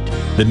state.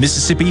 The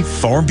Mississippi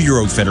Farm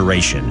Bureau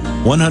Federation.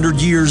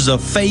 100 years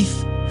of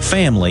faith,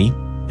 family,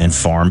 and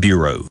Farm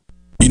Bureau.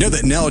 You know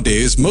that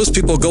nowadays, most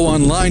people go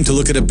online to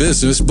look at a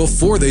business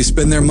before they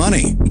spend their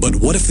money. But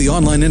what if the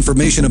online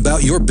information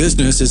about your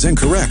business is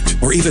incorrect?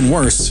 Or even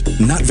worse,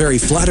 not very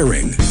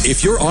flattering?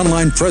 If your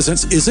online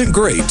presence isn't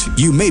great,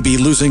 you may be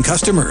losing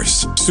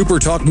customers.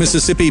 SuperTalk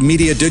Mississippi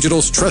Media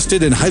Digital's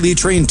trusted and highly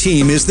trained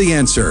team is the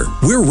answer.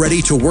 We're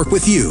ready to work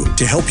with you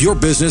to help your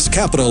business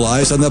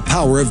capitalize on the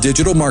power of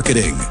digital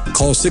marketing.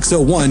 Call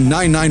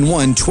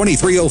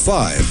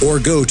 601-991-2305 or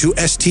go to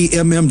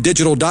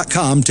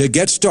stmmdigital.com to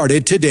get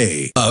started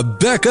today.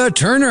 Rebecca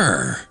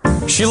Turner.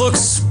 She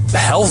looks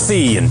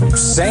healthy and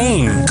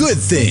sane. Good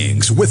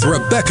Things with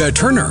Rebecca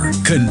Turner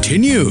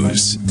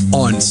continues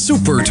on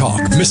Super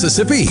Talk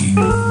Mississippi. You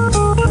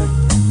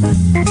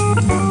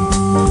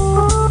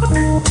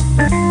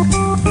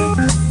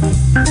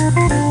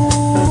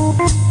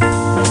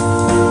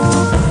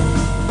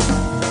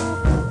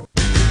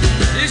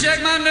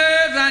shake my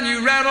nerves and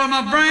you rattle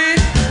my brain.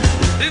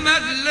 Too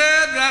much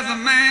love drives a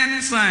man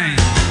insane.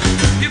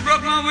 You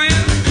broke my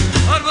will,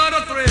 what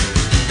a thrill.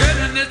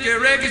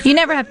 You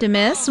never have to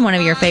miss one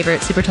of your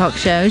favorite Super Talk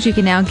shows. You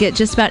can now get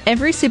just about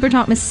every Super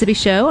Talk Mississippi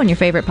show on your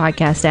favorite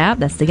podcast app.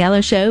 That's The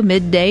Gallo Show,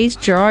 Middays,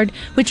 Gerard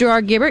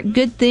Gibbert,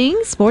 Good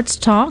Things, Sports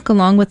Talk,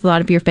 along with a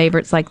lot of your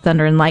favorites like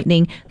Thunder and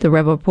Lightning, The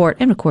Rebel Report,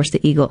 and of course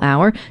The Eagle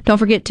Hour. Don't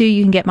forget too,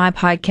 you can get my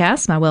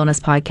podcast, my wellness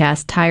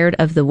podcast, Tired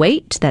of the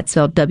Wait. That's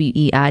spelled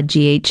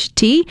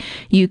WEIGHT.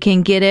 You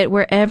can get it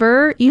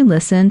wherever you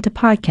listen to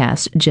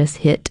podcasts. Just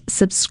hit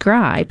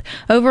subscribe.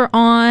 Over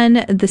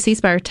on the C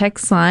Spire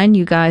text line,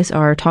 you guys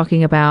are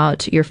talking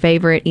about your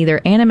favorite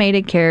either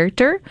animated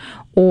character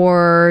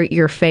or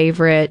your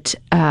favorite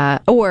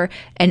or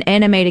an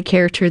animated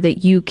character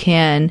that you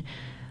can,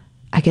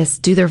 I guess,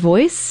 do their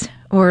voice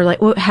or like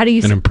how do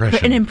you an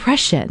impression. An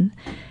impression.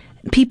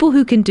 People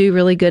who can do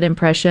really good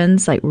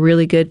impressions, like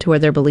really good to where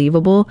they're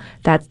believable,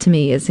 that to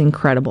me is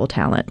incredible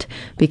talent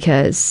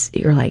because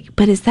you're like,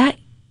 but is that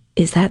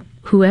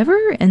whoever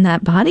in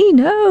that body?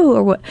 No.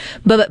 Or what?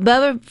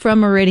 Bubba from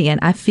Meridian,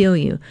 I feel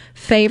you.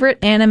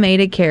 Favorite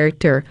animated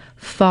character,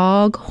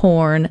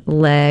 Foghorn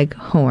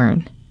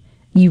Leghorn.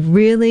 You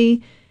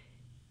really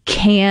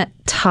can't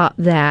top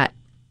that.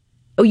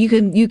 Oh, you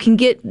can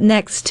get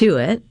next to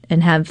it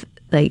and have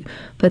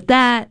but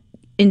that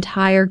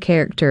entire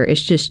character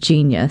is just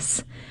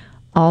genius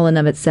all in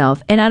of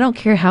itself. And I don't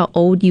care how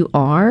old you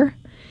are,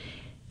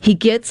 he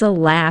gets a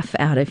laugh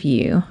out of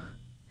you.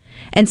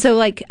 And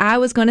so, I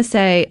was going to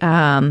say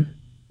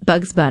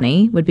Bugs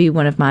Bunny would be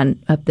one of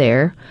mine up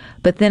there.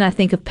 But then I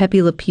think of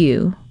Pepe Le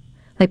Pew.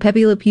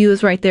 Pepe Le Pew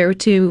is right there,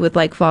 too, with,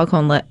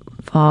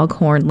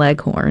 Foghorn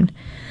Leghorn.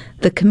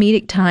 The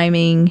comedic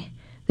timing,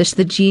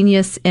 the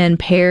genius in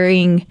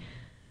pairing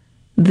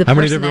the How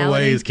many different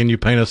ways can you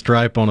paint a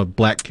stripe on a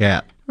black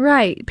cat?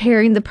 Right.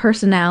 Pairing the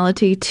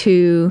personality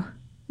to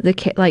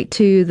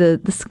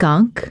the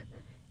skunk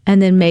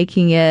and then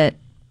making it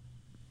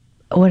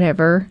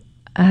whatever.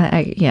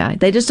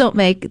 They just don't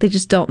make it.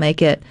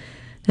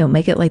 They don't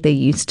make it like they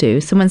used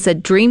to. Someone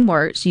said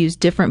DreamWorks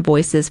used different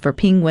voices for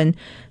Penguin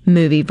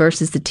movie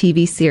versus the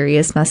TV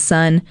series. My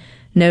son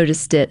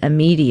noticed it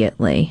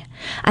immediately.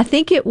 I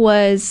think it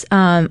was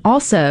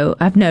also,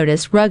 I've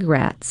noticed,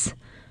 Rugrats.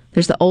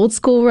 There's the old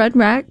school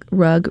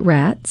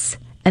Rugrats,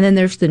 and then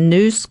there's the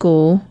new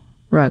school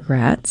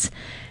Rugrats,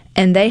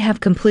 and they have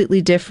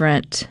completely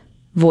different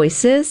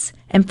voices.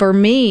 And for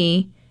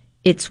me,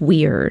 it's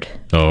weird.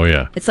 Oh,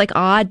 yeah. It's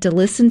odd to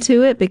listen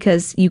to it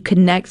because you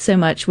connect so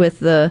much with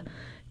the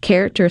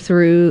character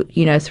through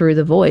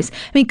the voice.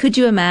 I mean, could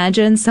you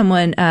imagine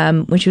someone,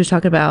 when she was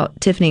talking about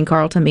Tiffany and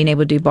Carlton being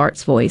able to do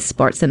Bart's voice,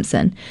 Bart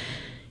Simpson,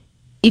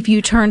 if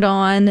you turned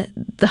on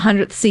the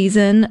 100th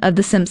season of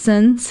The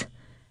Simpsons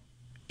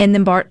and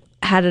then Bart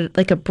had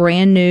a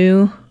brand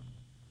new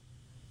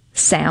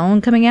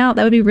sound coming out,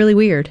 that would be really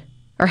weird.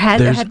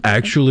 There's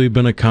actually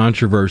been a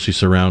controversy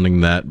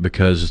surrounding that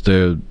because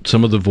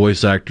some of the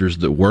voice actors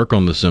that work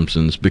on The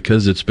Simpsons,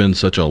 because it's been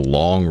such a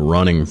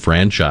long-running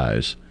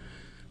franchise,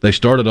 they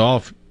started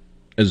off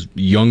as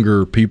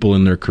younger people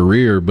in their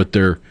career, but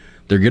they're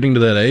getting to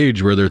that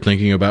age where they're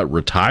thinking about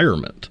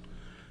retirement.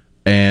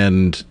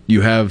 And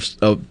you have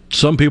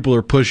some people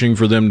are pushing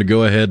for them to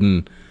go ahead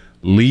and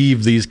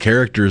leave these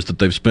characters that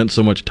they've spent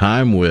so much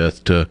time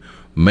with to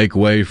make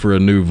way for a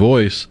new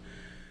voice,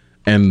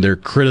 and they're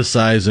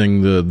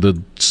criticizing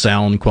the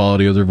sound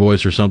quality of their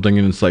voice or something,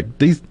 and it's like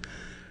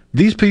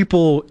these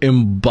people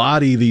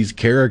embody these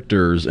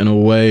characters in a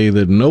way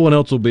that no one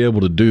else will be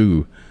able to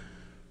do.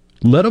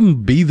 Let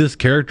them be this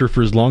character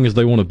for as long as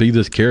they want to be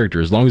this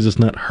character, as long as it's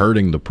not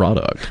hurting the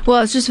product. Well,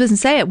 I was just going to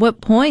say, at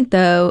what point,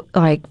 though,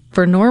 like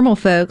for normal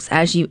folks,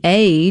 as you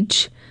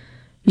age,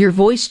 your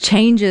voice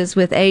changes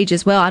with age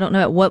as well. I don't know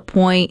at what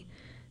point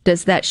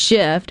does that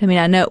shift. I mean,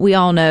 I know we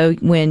all know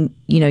when,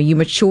 you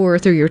mature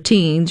through your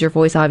teens, your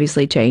voice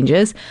obviously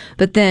changes.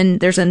 But then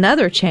there's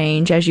another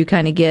change as you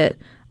kind of get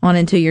on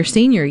into your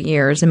senior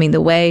years. I mean, the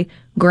way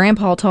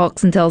Grandpa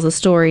talks and tells a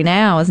story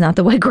now is not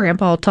the way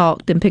Grandpa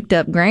talked and picked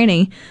up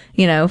Granny,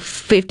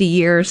 50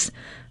 years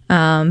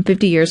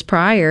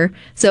prior.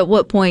 So at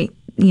what point,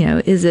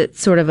 is it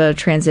sort of a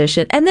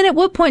transition? And then at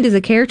what point does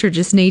a character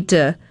just need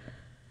to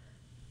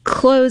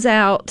close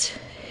out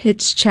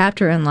its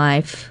chapter in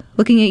life?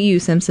 Looking at you,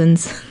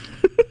 Simpsons.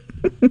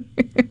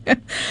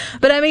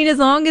 But I mean, as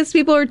long as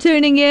people are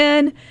tuning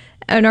in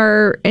and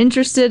are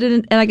interested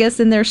in, and I guess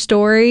in their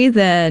story,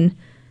 then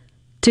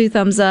 2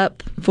 thumbs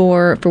up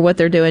for what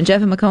they're doing.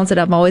 Jeff and McCone said,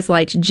 I've always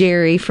liked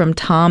Jerry from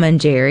Tom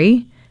and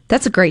Jerry.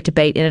 That's a great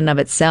debate in and of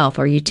itself.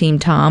 Are you team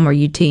Tom or are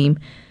you team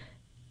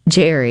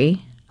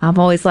Jerry? I've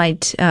always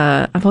liked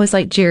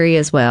Jerry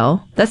as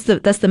well. That's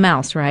the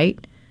mouse, right?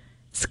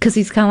 Because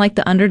he's kind of like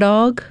the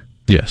underdog.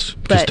 Yes,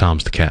 just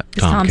Tom's the cat.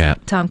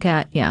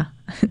 Tomcat, yeah.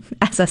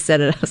 As I said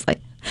it, I was like,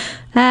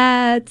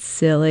 that's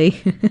silly.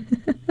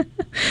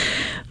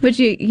 But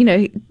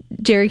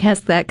Jerry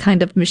has that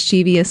kind of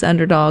mischievous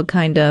underdog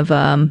kind of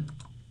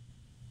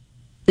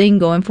thing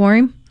going for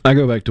him. I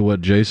go back to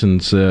what Jason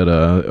said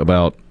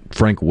about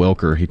Frank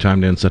Welker. He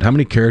chimed in and said, how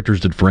many characters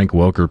did Frank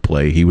Welker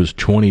play? He was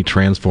 20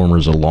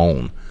 Transformers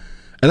alone.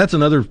 And that's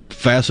another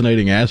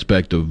fascinating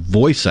aspect of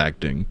voice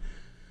acting,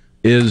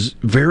 is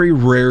very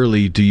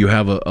rarely do you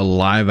have a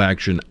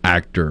live-action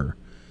actor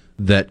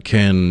that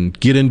can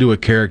get into a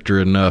character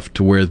enough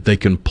to where they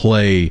can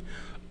play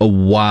a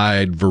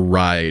wide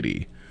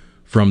variety,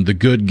 from the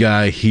good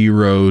guy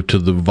hero to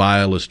the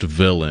vilest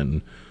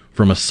villain,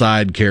 from a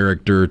side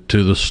character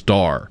to the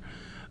star.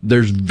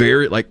 There's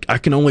I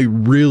can only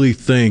really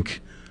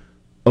think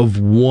of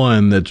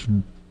one that's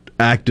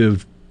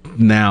active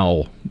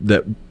now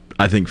that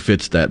I think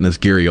fits that, and that's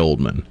Gary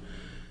Oldman.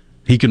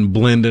 He can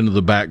blend into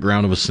the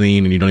background of a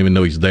scene and you don't even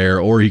know he's there,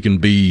 or he can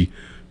be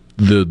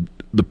the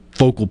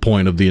focal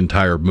point of the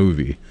entire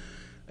movie.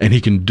 And he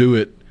can do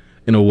it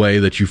in a way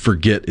that you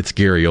forget it's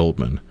Gary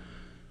Oldman.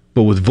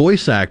 But with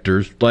voice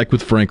actors, like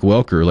with Frank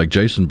Welker, like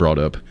Jason brought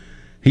up,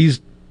 he's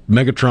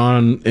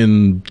Megatron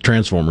in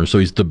Transformers, so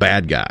he's the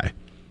bad guy.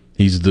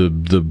 He's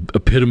the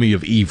epitome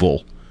of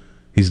evil.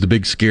 He's the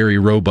big scary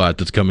robot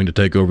that's coming to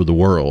take over the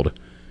world.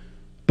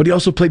 But he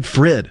also played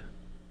Fred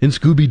in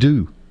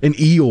Scooby-Doo, and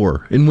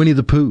Eeyore in Winnie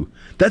the Pooh.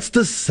 That's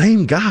the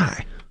same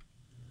guy.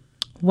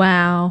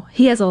 Wow.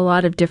 He has a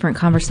lot of different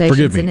conversations.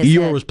 Forgive me, in his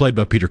Eeyore head. was played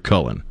by Peter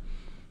Cullen,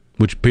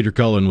 which Peter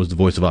Cullen was the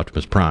voice of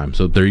Optimus Prime.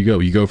 So there you go.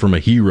 You go from a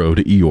hero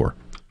to Eeyore.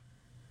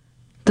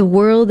 The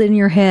world in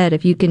your head,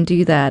 if you can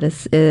do that,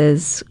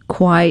 is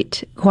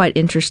quite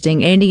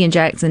interesting. Andy and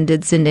Jackson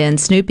did send in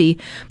Snoopy,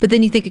 but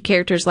then you think of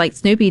characters like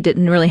Snoopy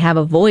didn't really have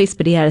a voice,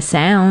 but he had a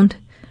sound,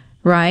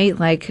 right?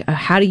 Like,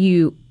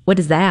 what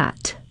is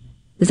that?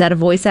 Is that a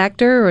voice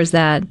actor, or is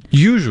that...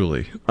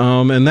 Usually.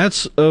 And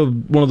that's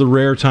one of the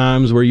rare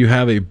times where you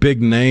have a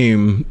big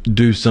name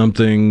do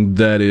something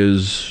that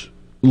is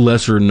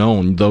lesser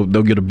known. They'll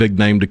get a big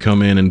name to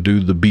come in and do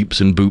the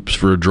beeps and boops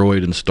for a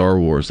droid in Star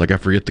Wars. Like, I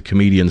forget the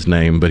comedian's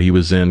name, but he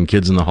was in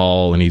Kids in the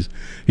Hall, and he's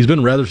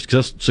been rather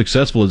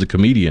successful as a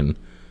comedian.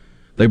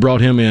 They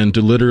brought him in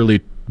to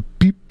literally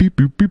beep, beep,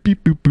 boop, beep,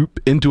 beep, boop, boop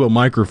into a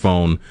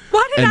microphone.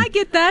 Why did I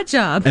get that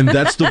job? And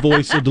that's the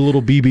voice of the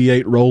little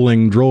BB-8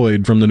 rolling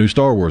droid from the new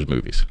Star Wars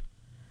movies.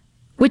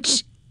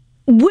 Which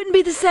wouldn't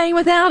be the same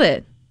without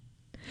it.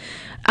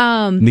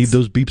 Need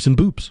those beeps and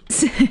boops.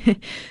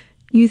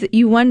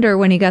 You wonder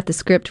when he got the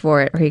script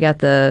for it, or he got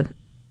the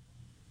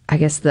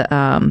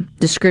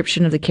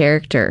description of the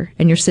character,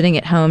 and you're sitting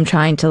at home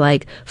trying to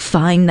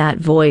find that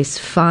voice,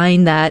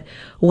 find that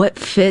what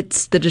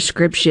fits the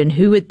description,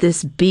 who would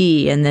this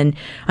be? And then,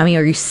 are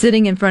you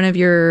sitting in front of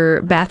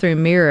your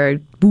bathroom mirror?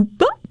 Boop,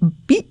 boop,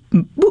 beep,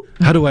 boop.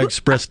 How do I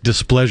express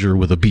displeasure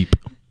with a beep?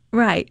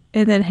 Right.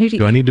 And then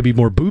do I need to be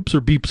more boops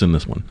or beeps in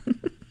this one?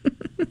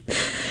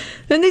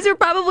 And these are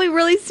probably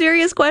really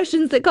serious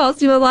questions that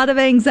cause you a lot of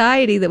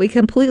anxiety that we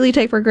completely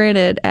take for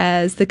granted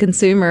as the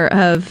consumer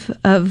of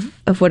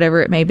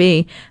whatever it may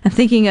be. I'm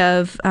thinking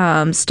of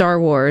Star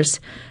Wars,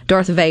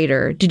 Darth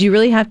Vader. Did you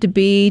really have to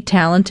be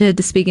talented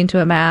to speak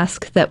into a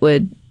mask that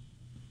would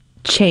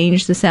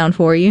change the sound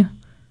for you?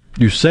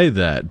 You say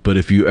that, but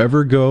if you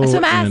ever go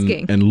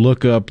and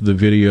look up the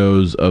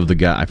videos of the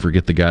guy, I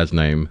forget the guy's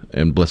name,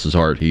 and bless his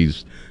heart,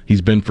 he's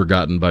been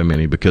forgotten by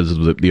many because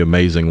of the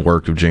amazing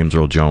work of James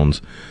Earl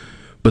Jones.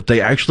 But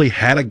they actually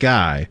had a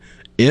guy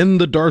in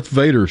the Darth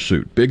Vader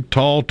suit, big,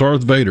 tall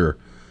Darth Vader,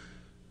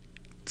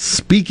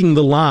 speaking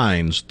the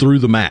lines through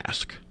the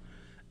mask.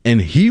 And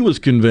he was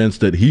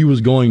convinced that he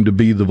was going to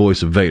be the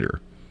voice of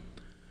Vader.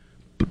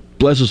 But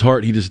bless his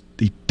heart,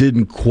 he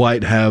didn't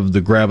quite have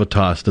the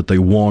gravitas that they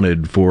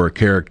wanted for a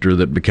character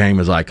that became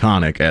as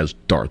iconic as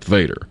Darth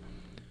Vader.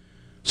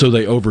 So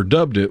they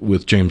overdubbed it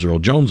with James Earl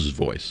Jones's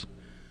voice.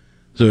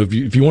 So if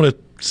you want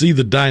to see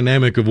the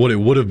dynamic of what it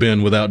would have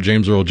been without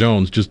James Earl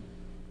Jones, just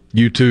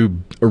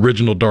YouTube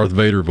original Darth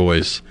Vader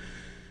voice.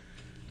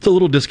 It's a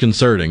little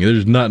disconcerting.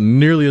 There's not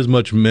nearly as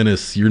much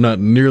menace. You're not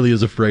nearly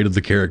as afraid of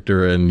the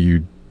character, and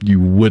you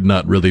would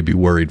not really be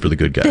worried for the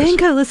good guys. Then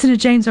go listen to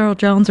James Earl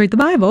Jones read the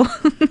Bible.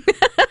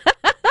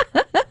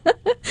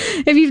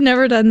 If you've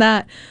never done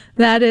that,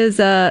 that's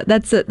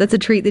a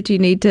treat that you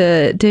need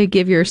to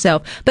give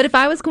yourself. But if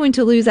I was going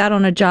to lose out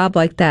on a job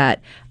like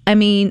that, I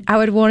mean, I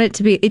would want it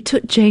to be. It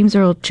took James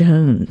Earl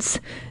Jones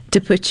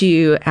to put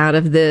you out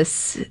of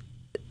this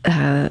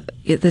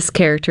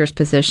character's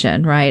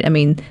position, right? I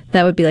mean,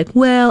 that would be like,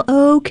 well,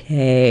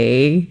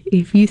 okay,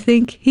 if you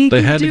think he they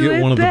can had to do get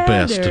it one of the better.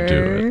 best to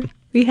do it.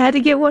 We had to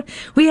get one.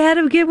 We had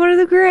to get one of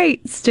the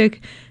greats to,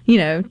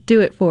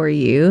 do it for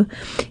you.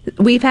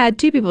 We've had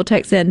two people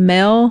text in.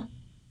 Mel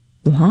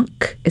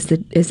Blanc is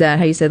that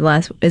how you said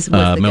last?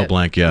 Mel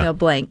Blanc, yeah. Mel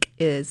Blanc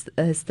is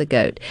the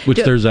goat. Which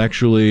there's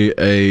actually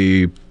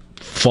a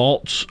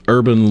false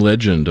urban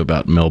legend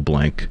about Mel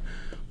Blanc.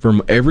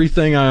 From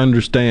everything I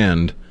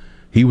understand,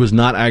 he was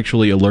not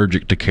actually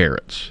allergic to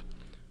carrots.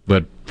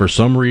 But for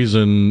some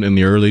reason, in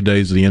the early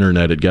days of the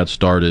internet, it got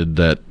started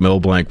that Mel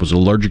Blanc was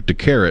allergic to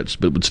carrots,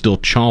 but would still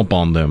chomp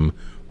on them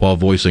while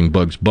voicing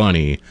Bugs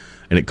Bunny,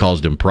 and it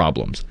caused him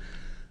problems.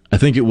 I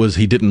think it was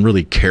he didn't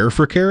really care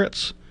for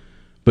carrots,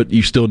 but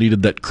you still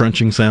needed that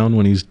crunching sound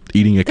when he's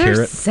eating a There's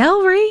carrot.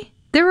 Celery.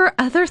 There are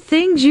other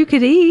things you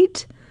could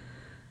eat.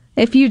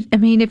 If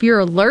you're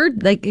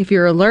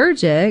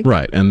allergic,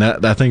 Right, and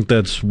I think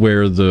that's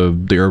where the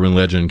urban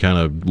legend kind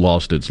of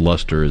lost its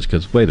luster, is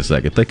because, wait a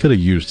second, they could have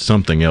used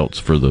something else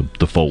for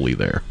the Foley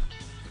there.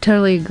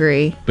 Totally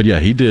agree. But yeah,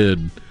 he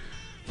did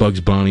Bugs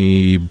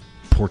Bunny,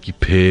 Porky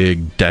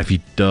Pig,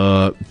 Daffy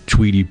Duck,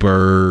 Tweety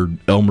Bird,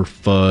 Elmer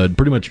Fudd,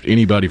 pretty much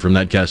anybody from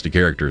that cast of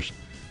characters.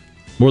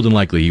 More than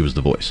likely, he was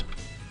the voice.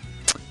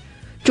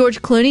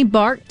 George Clooney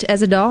barked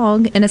as a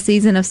dog in a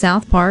season of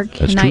South Park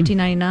That's in true.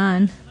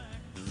 1999.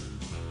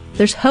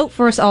 There's hope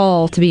for us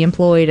all to be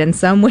employed in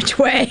some which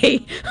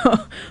way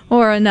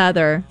or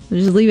another.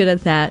 We'll just leave it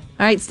at that.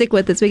 All right, stick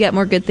with us. We got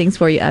more good things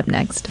for you up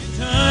next.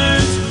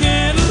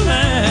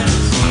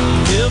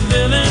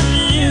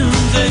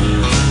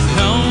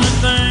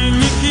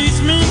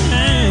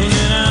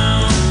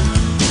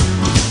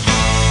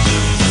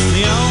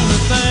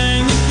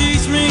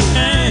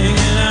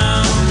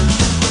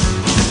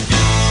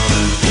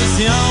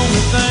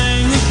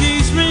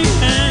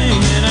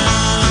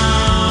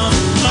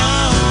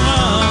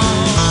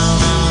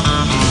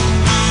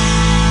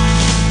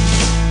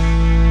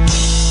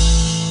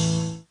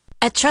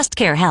 At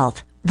TrustCare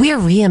Health, we're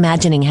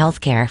reimagining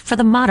healthcare for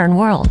the modern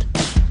world.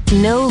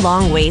 No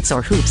long waits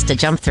or hoops to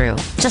jump through,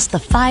 just the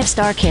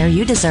 5-star care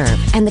you deserve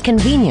and the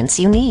convenience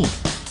you need.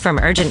 From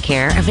urgent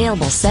care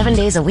available 7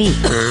 days a week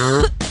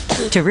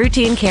to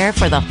routine care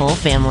for the whole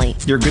family.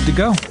 You're good to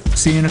go.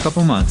 See you in a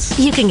couple months.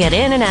 You can get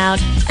in and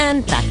out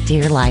and back to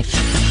your life.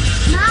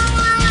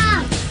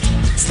 Mama!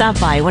 Stop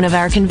by one of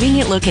our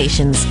convenient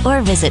locations or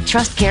visit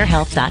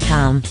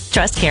trustcarehealth.com.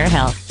 TrustCare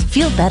Health.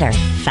 Feel better,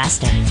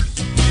 faster.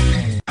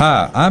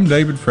 Hi, I'm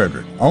David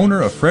Frederick,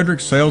 owner of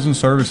Frederick Sales and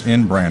Service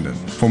in Brandon.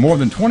 For more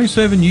than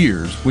 27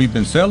 years, we've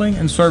been selling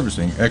and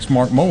servicing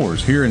Exmark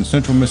mowers here in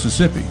central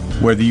Mississippi.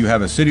 Whether you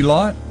have a city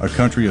lot, a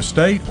country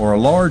estate, or a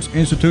large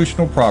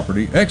institutional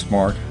property,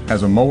 Exmark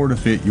has a mower to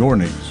fit your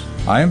needs.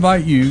 I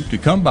invite you to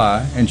come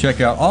by and check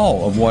out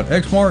all of what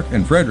Exmark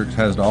and Fredericks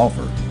has to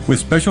offer. With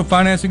special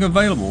financing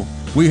available,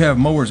 we have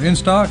mowers in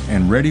stock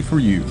and ready for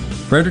you.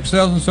 Frederick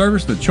Sales and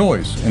Service, the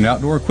choice in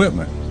outdoor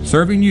equipment,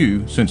 serving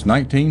you since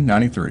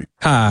 1993.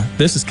 Hi,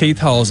 this is Keith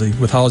Halsey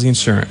with Halsey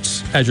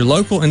Insurance. As your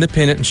local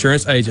independent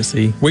insurance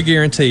agency, we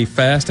guarantee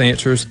fast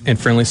answers and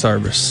friendly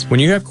service.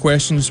 When you have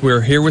questions, we are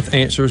here with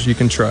answers you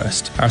can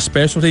trust. Our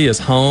specialty is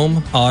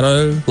home,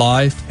 auto,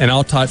 life, and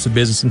all types of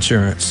business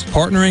insurance.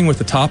 Partnering with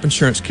the top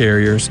insurance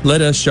carriers, let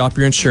us shop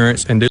your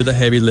insurance and do the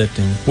heavy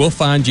lifting. We'll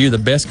find you the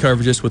best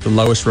coverages with the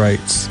lowest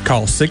rates.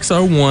 Call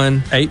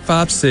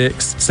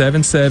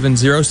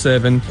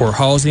 601-856-7707 or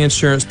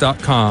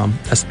halseyinsurance.com.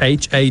 That's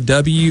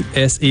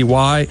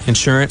HAWSEY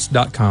insurance.com.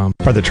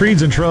 Are the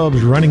trees and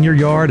shrubs running your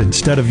yard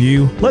instead of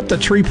you? Let the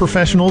tree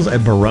professionals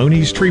at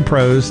Baroni's Tree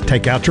Pros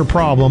take out your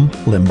problem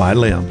limb by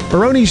limb.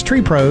 Baroni's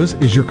Tree Pros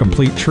is your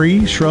complete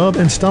tree, shrub,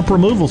 and stump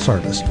removal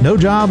service. No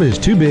job is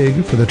too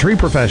big for the tree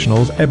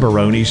professionals at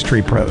Baroni's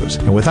Tree Pros.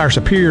 And with our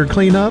superior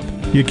cleanup,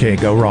 you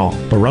can't go wrong.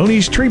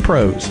 Baroni's Tree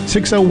Pros,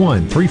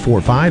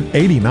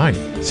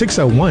 601-345-8090.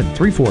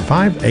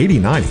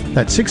 601-345-8090.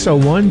 That's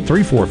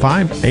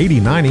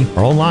 601-345-8090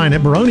 or online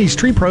at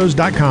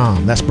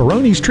baronestreepros.com. That's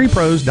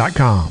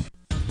baronestreepros.com.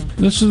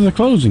 This is the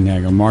closing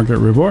agri market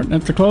report.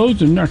 At the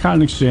close of the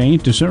cotton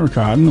exchange, December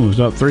cotton was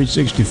up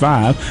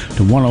 365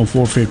 to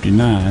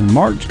 104.59.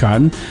 March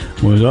cotton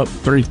was up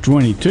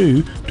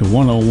 322 to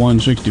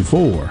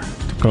 101.64.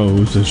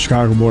 Close the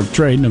Chicago Board of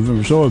Trade.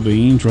 November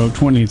soybeans were up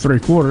 23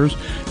 quarters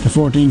to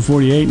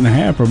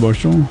 14.48.5 per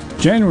bushel.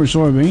 January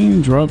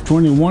soybeans were up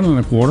 21 and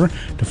a quarter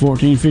to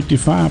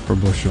 14.55 per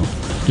bushel.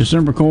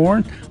 December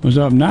corn was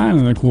up 9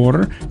 and a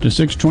quarter to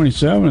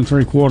 6.27 and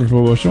 3/4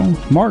 per bushel.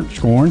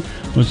 March corn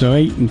was up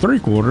 8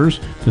 3/4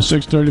 to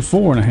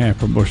 6.34 and a half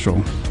per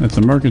bushel. At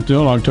the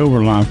mercantile,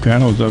 October live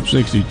cattle was up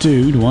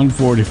 62 to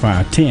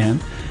 145.10.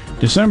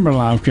 December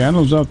live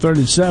cattle was up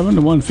 37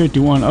 to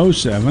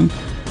 151.07.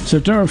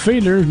 September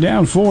feeders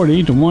down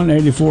 40 to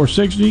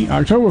 184.60.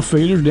 October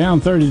feeders down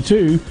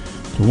 32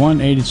 to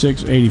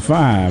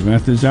 186.85.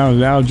 At this hour, the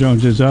Dow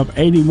Jones is up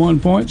 81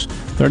 points,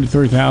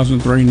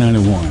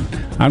 33,391.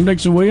 I'm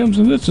Dixon Williams,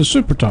 and this is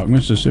Super Talk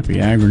Mississippi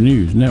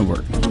Agri-News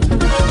Network.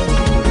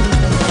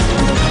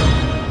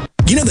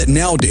 You know that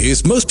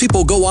nowadays, most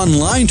people go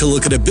online to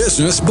look at a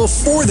business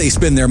before they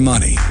spend their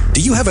money.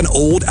 Do you have an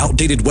old,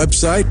 outdated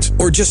website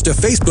or just a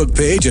Facebook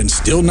page and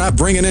still not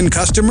bringing in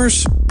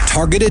customers?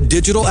 Targeted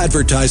digital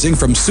advertising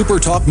from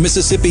SuperTalk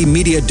Mississippi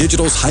Media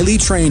Digital's highly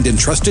trained and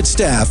trusted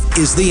staff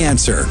is the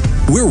answer.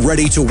 We're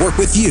ready to work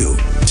with you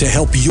to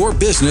help your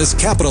business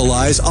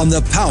capitalize on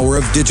the power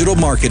of digital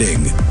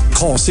marketing.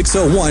 Call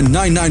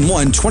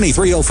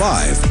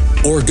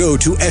 601-991-2305 or go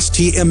to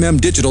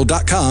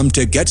stmmdigital.com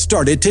to get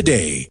started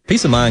today.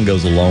 Peace of mind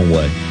goes a long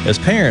way. As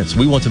parents,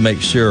 we want to make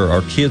sure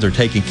our kids are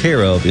taken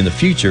care of in the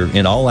future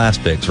in all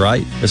aspects,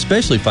 right?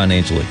 Especially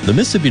financially. The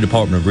Mississippi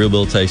Department of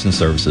Rehabilitation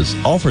Services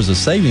offers a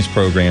savings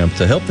program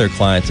to help their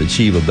clients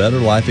achieve a better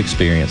life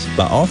experience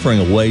by offering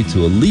a way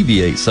to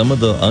alleviate some of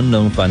the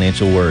unknown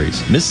financial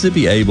worries.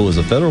 Mississippi ABLE is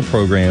a federal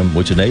program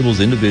which enables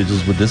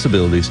individuals with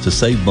disabilities to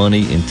save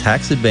money in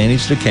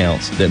tax-advantaged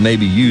accounts that may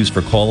be used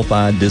for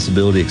qualified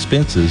disability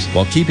expenses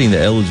while keeping the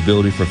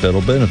eligibility for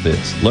federal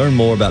benefits. Learn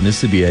more about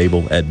Mississippi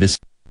ABLE at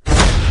Mississippi.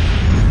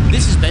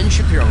 This is Ben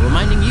Shapiro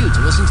reminding you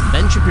to listen to The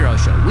Ben Shapiro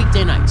Show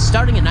weekday nights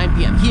starting at 9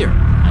 p.m. here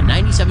on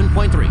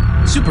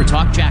 97.3 Super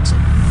Talk Jackson.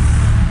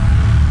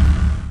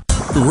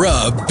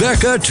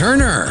 Rebecca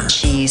Turner.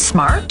 She's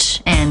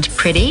smart and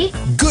pretty.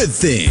 Good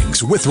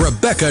Things with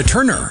Rebecca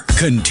Turner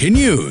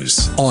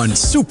continues on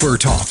Super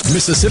Talk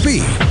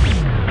Mississippi.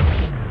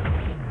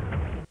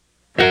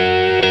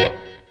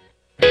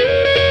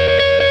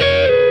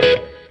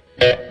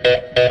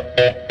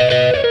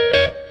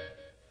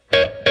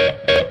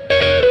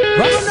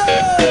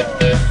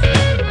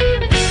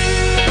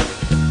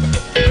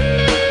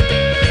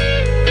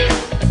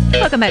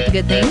 Welcome back to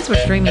Good Things.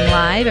 We're streaming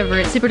live over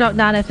at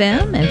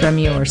supertalk.fm and from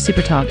your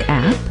Supertalk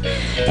app.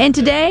 And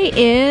today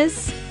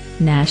is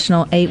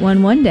National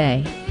 811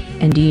 Day.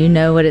 And do you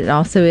know what it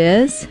also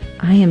is?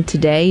 I am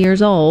today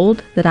years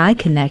old that I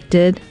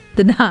connected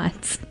the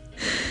dots.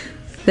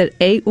 That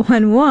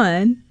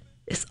 811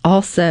 is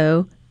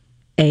also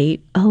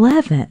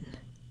 811.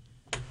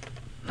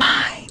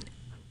 Mind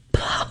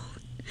blown.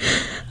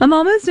 I'm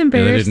almost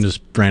embarrassed. Yeah, they didn't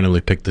just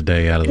randomly pick the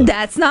day out of the...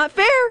 That's not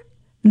fair.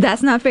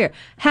 That's not fair.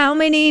 How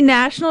many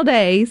national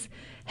days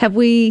have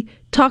we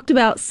talked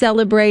about,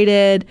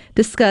 celebrated,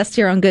 discussed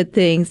here on Good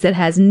Things that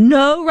has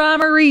no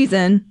rhyme or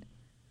reason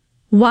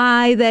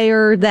why they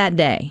are that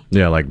day?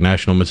 Yeah, like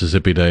National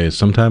Mississippi Day is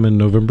sometime in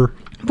November.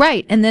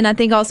 Right. And then I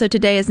think also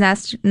today is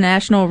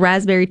National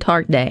Raspberry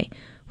Tart Day.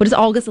 What does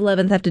August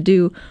 11th have to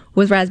do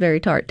with Raspberry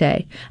Tart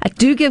Day? I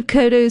do give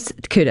kudos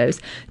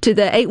to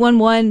the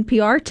 811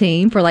 PR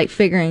team for like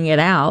figuring it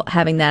out,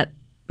 having that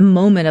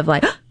moment of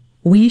like,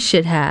 we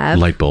should have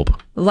light bulb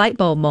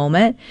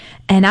moment.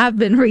 And I've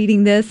been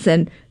reading this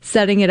and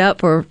setting it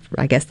up for,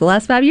 I guess, the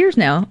last 5 years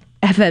now.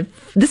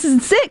 This is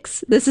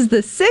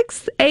the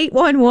sixth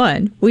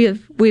 811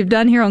 we've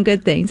done here on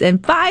Good Things.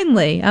 And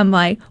finally, I'm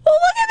like, well,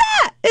 look at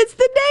that! It's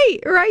the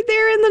date right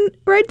there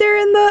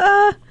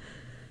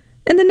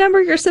in the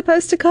number you're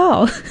supposed to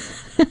call.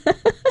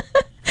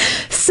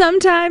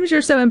 Sometimes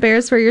you're so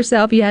embarrassed for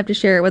yourself, you have to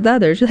share it with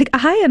others. You're like,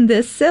 I am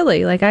this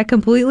silly. Like, I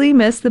completely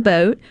missed the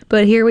boat,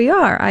 but here we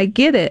are. I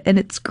get it, and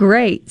it's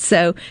great.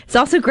 So it's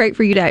also great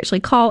for you to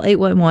actually call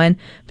 811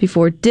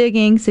 before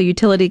digging so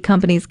utility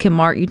companies can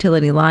mark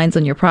utility lines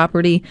on your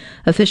property.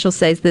 Officials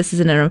say this is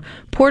an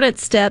important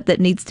step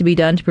that needs to be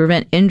done to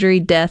prevent injury,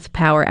 death,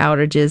 power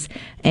outages,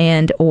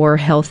 and or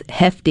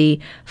hefty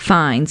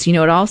fines. You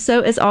know, it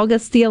also is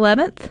August the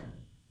 11th.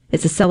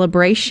 It's a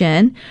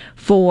celebration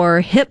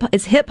for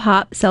it's Hip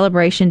Hop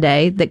Celebration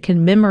Day that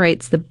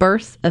commemorates the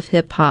birth of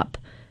hip hop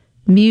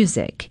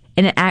music.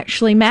 And it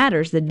actually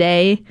matters. The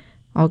day,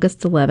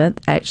 August 11th,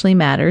 actually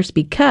matters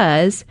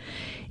because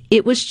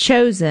it was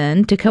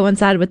chosen to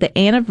coincide with the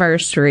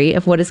anniversary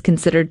of what is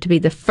considered to be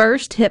the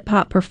first hip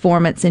hop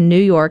performance in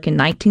New York in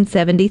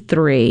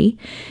 1973.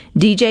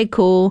 DJ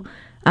Kool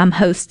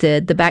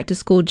hosted the Back to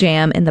School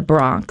Jam in the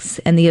Bronx,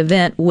 and the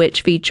event,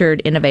 which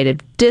featured innovative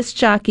disc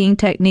jockeying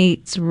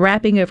techniques,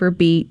 rapping over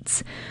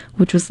beats,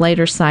 which was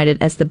later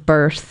cited as the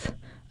birth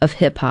of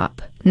hip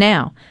hop.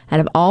 Now, out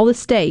of all the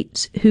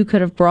states who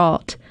could have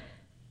brought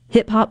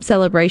Hip Hop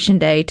Celebration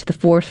Day to the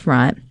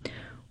forefront,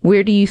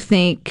 where do you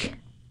think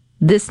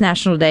this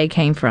National Day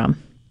came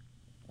from?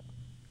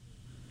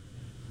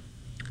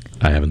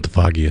 I haven't the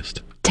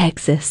foggiest.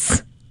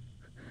 Texas.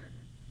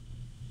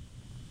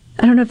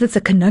 I don't know if that's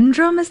a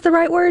conundrum is the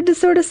right word to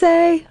sort of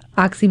say.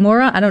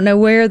 Oxymoron. I don't know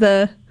where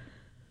the...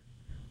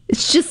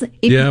 It's just...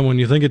 Yeah, when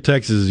you think of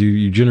Texas,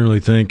 you generally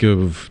think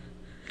of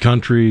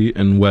country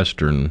and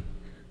Western.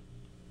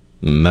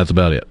 And that's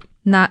about it.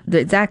 Not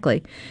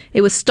exactly.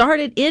 It was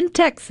started in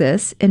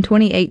Texas in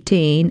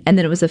 2018, and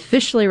then it was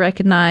officially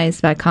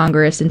recognized by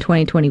Congress in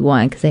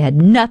 2021 because they had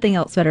nothing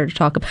else better to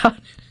talk about.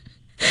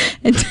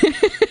 And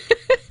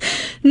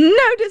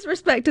no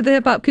disrespect to the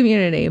hip-hop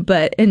community,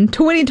 but in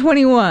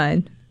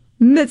 2021,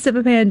 midst of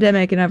a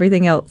pandemic and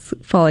everything else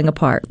falling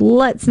apart,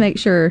 let's make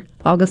sure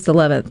August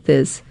 11th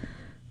is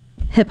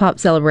Hip-Hop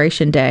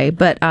Celebration Day.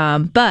 But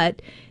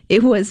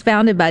it was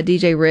founded by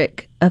DJ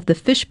Rick of the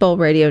Fishbowl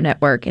Radio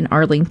Network in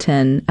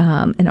Arlington,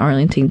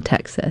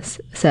 Texas.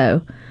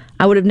 So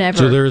I would have never...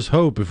 So there's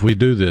hope if we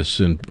do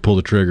this and pull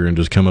the trigger and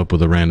just come up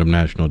with a random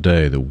national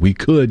day that we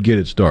could get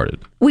it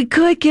started. We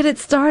could get it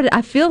started.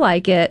 I feel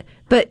like it.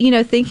 But,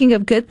 thinking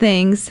of good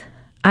things,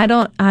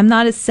 I'm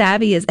not as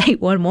savvy as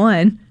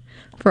 811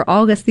 for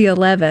August the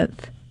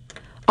 11th.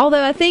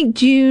 Although I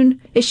think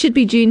it should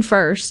be June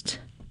 1st,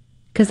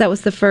 because that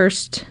was the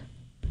first...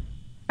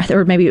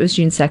 Or maybe it was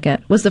June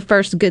 2nd, was the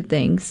first Good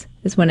Things,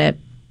 is when it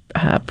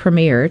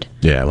premiered.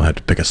 Yeah, we'll have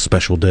to pick a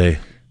special day.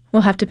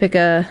 We'll have to pick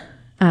a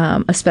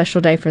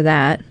special day for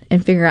that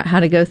and figure out how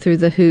to go through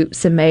the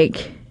hoops and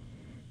make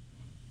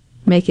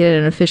it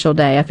an official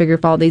day. I figure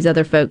if all these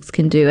other folks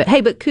can do it.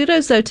 Hey, but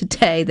kudos, though,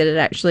 today that it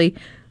actually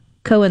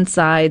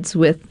coincides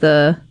with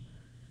the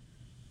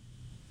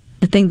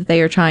thing that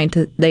they are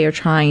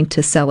trying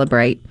to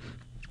celebrate.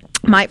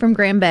 Mike from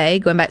Grand Bay,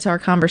 going back to our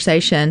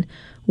conversation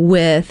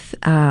with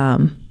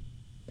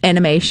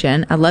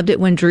animation. I loved it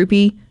when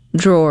Droopy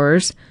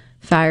Drawers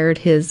fired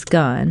his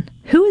gun.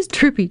 Who is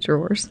Droopy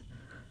Drawers?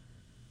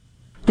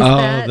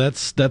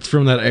 That's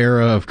from that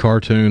era of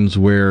cartoons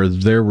where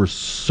there were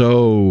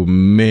so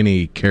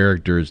many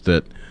characters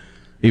that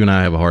even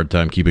I have a hard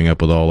time keeping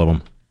up with all of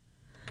them.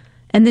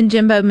 And then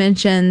Jimbo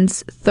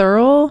mentions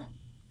Thurl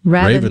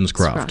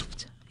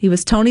Ravenscroft. He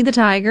was Tony the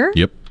Tiger.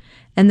 Yep.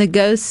 And the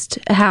ghost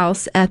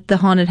house at the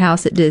haunted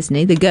house at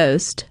Disney. The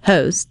ghost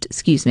host,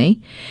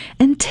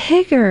 and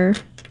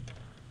Tigger.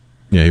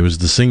 Yeah, he was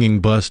the singing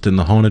bust in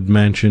the Haunted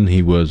Mansion.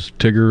 He was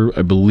Tigger,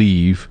 I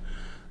believe.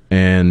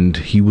 And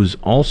he was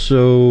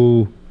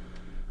also...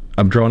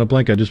 I'm drawing a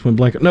blank. I just went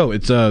blank. No,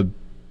 it's You're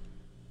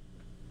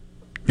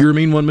a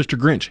Mean One, Mr.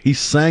 Grinch. He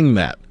sang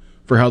that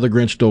for How the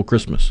Grinch Stole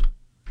Christmas.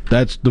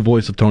 That's the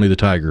voice of Tony the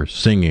Tiger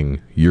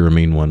singing You're a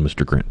Mean One,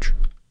 Mr. Grinch.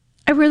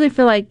 I really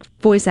feel like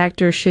voice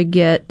actors should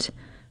get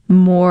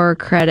more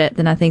credit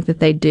than I think that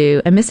they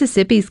do. And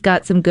Mississippi's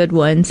got some good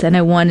ones. I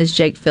know one is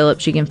Jake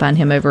Phillips. You can find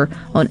him over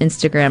on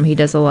Instagram. He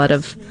does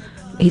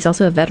he's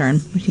also a veteran.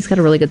 He's got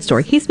a really good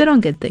story. He's been on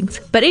Good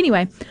Things. But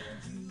anyway,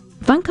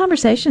 fun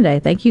conversation today.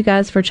 Thank you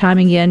guys for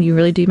chiming in. You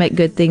really do make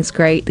Good Things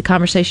great. The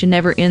conversation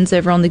never ends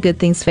over on the Good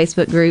Things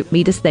Facebook group.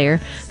 Meet us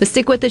there. But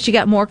stick with us. You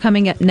got more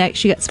coming up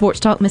next. You got Sports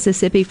Talk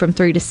Mississippi from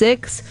 3 to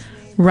 6.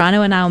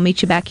 Rhino and I will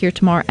meet you back here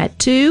tomorrow at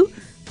 2.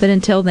 But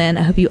until then,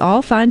 I hope you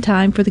all find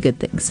time for the good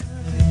things.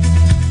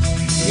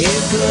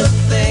 Here's good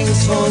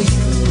things for you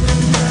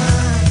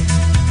tonight.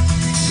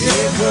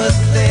 Here's good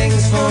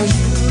things for you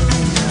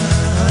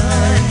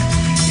tonight.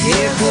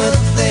 Here's good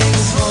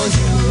things for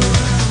you.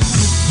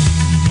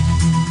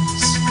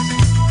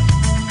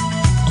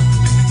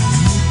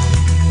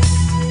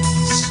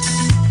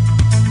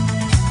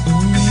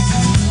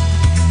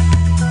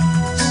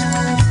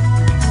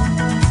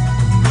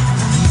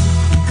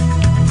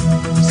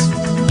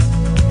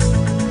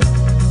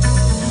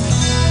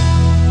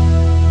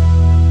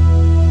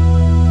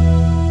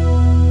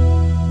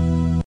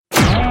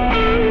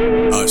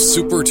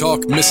 Super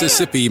Talk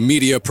Mississippi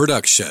Media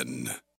Production.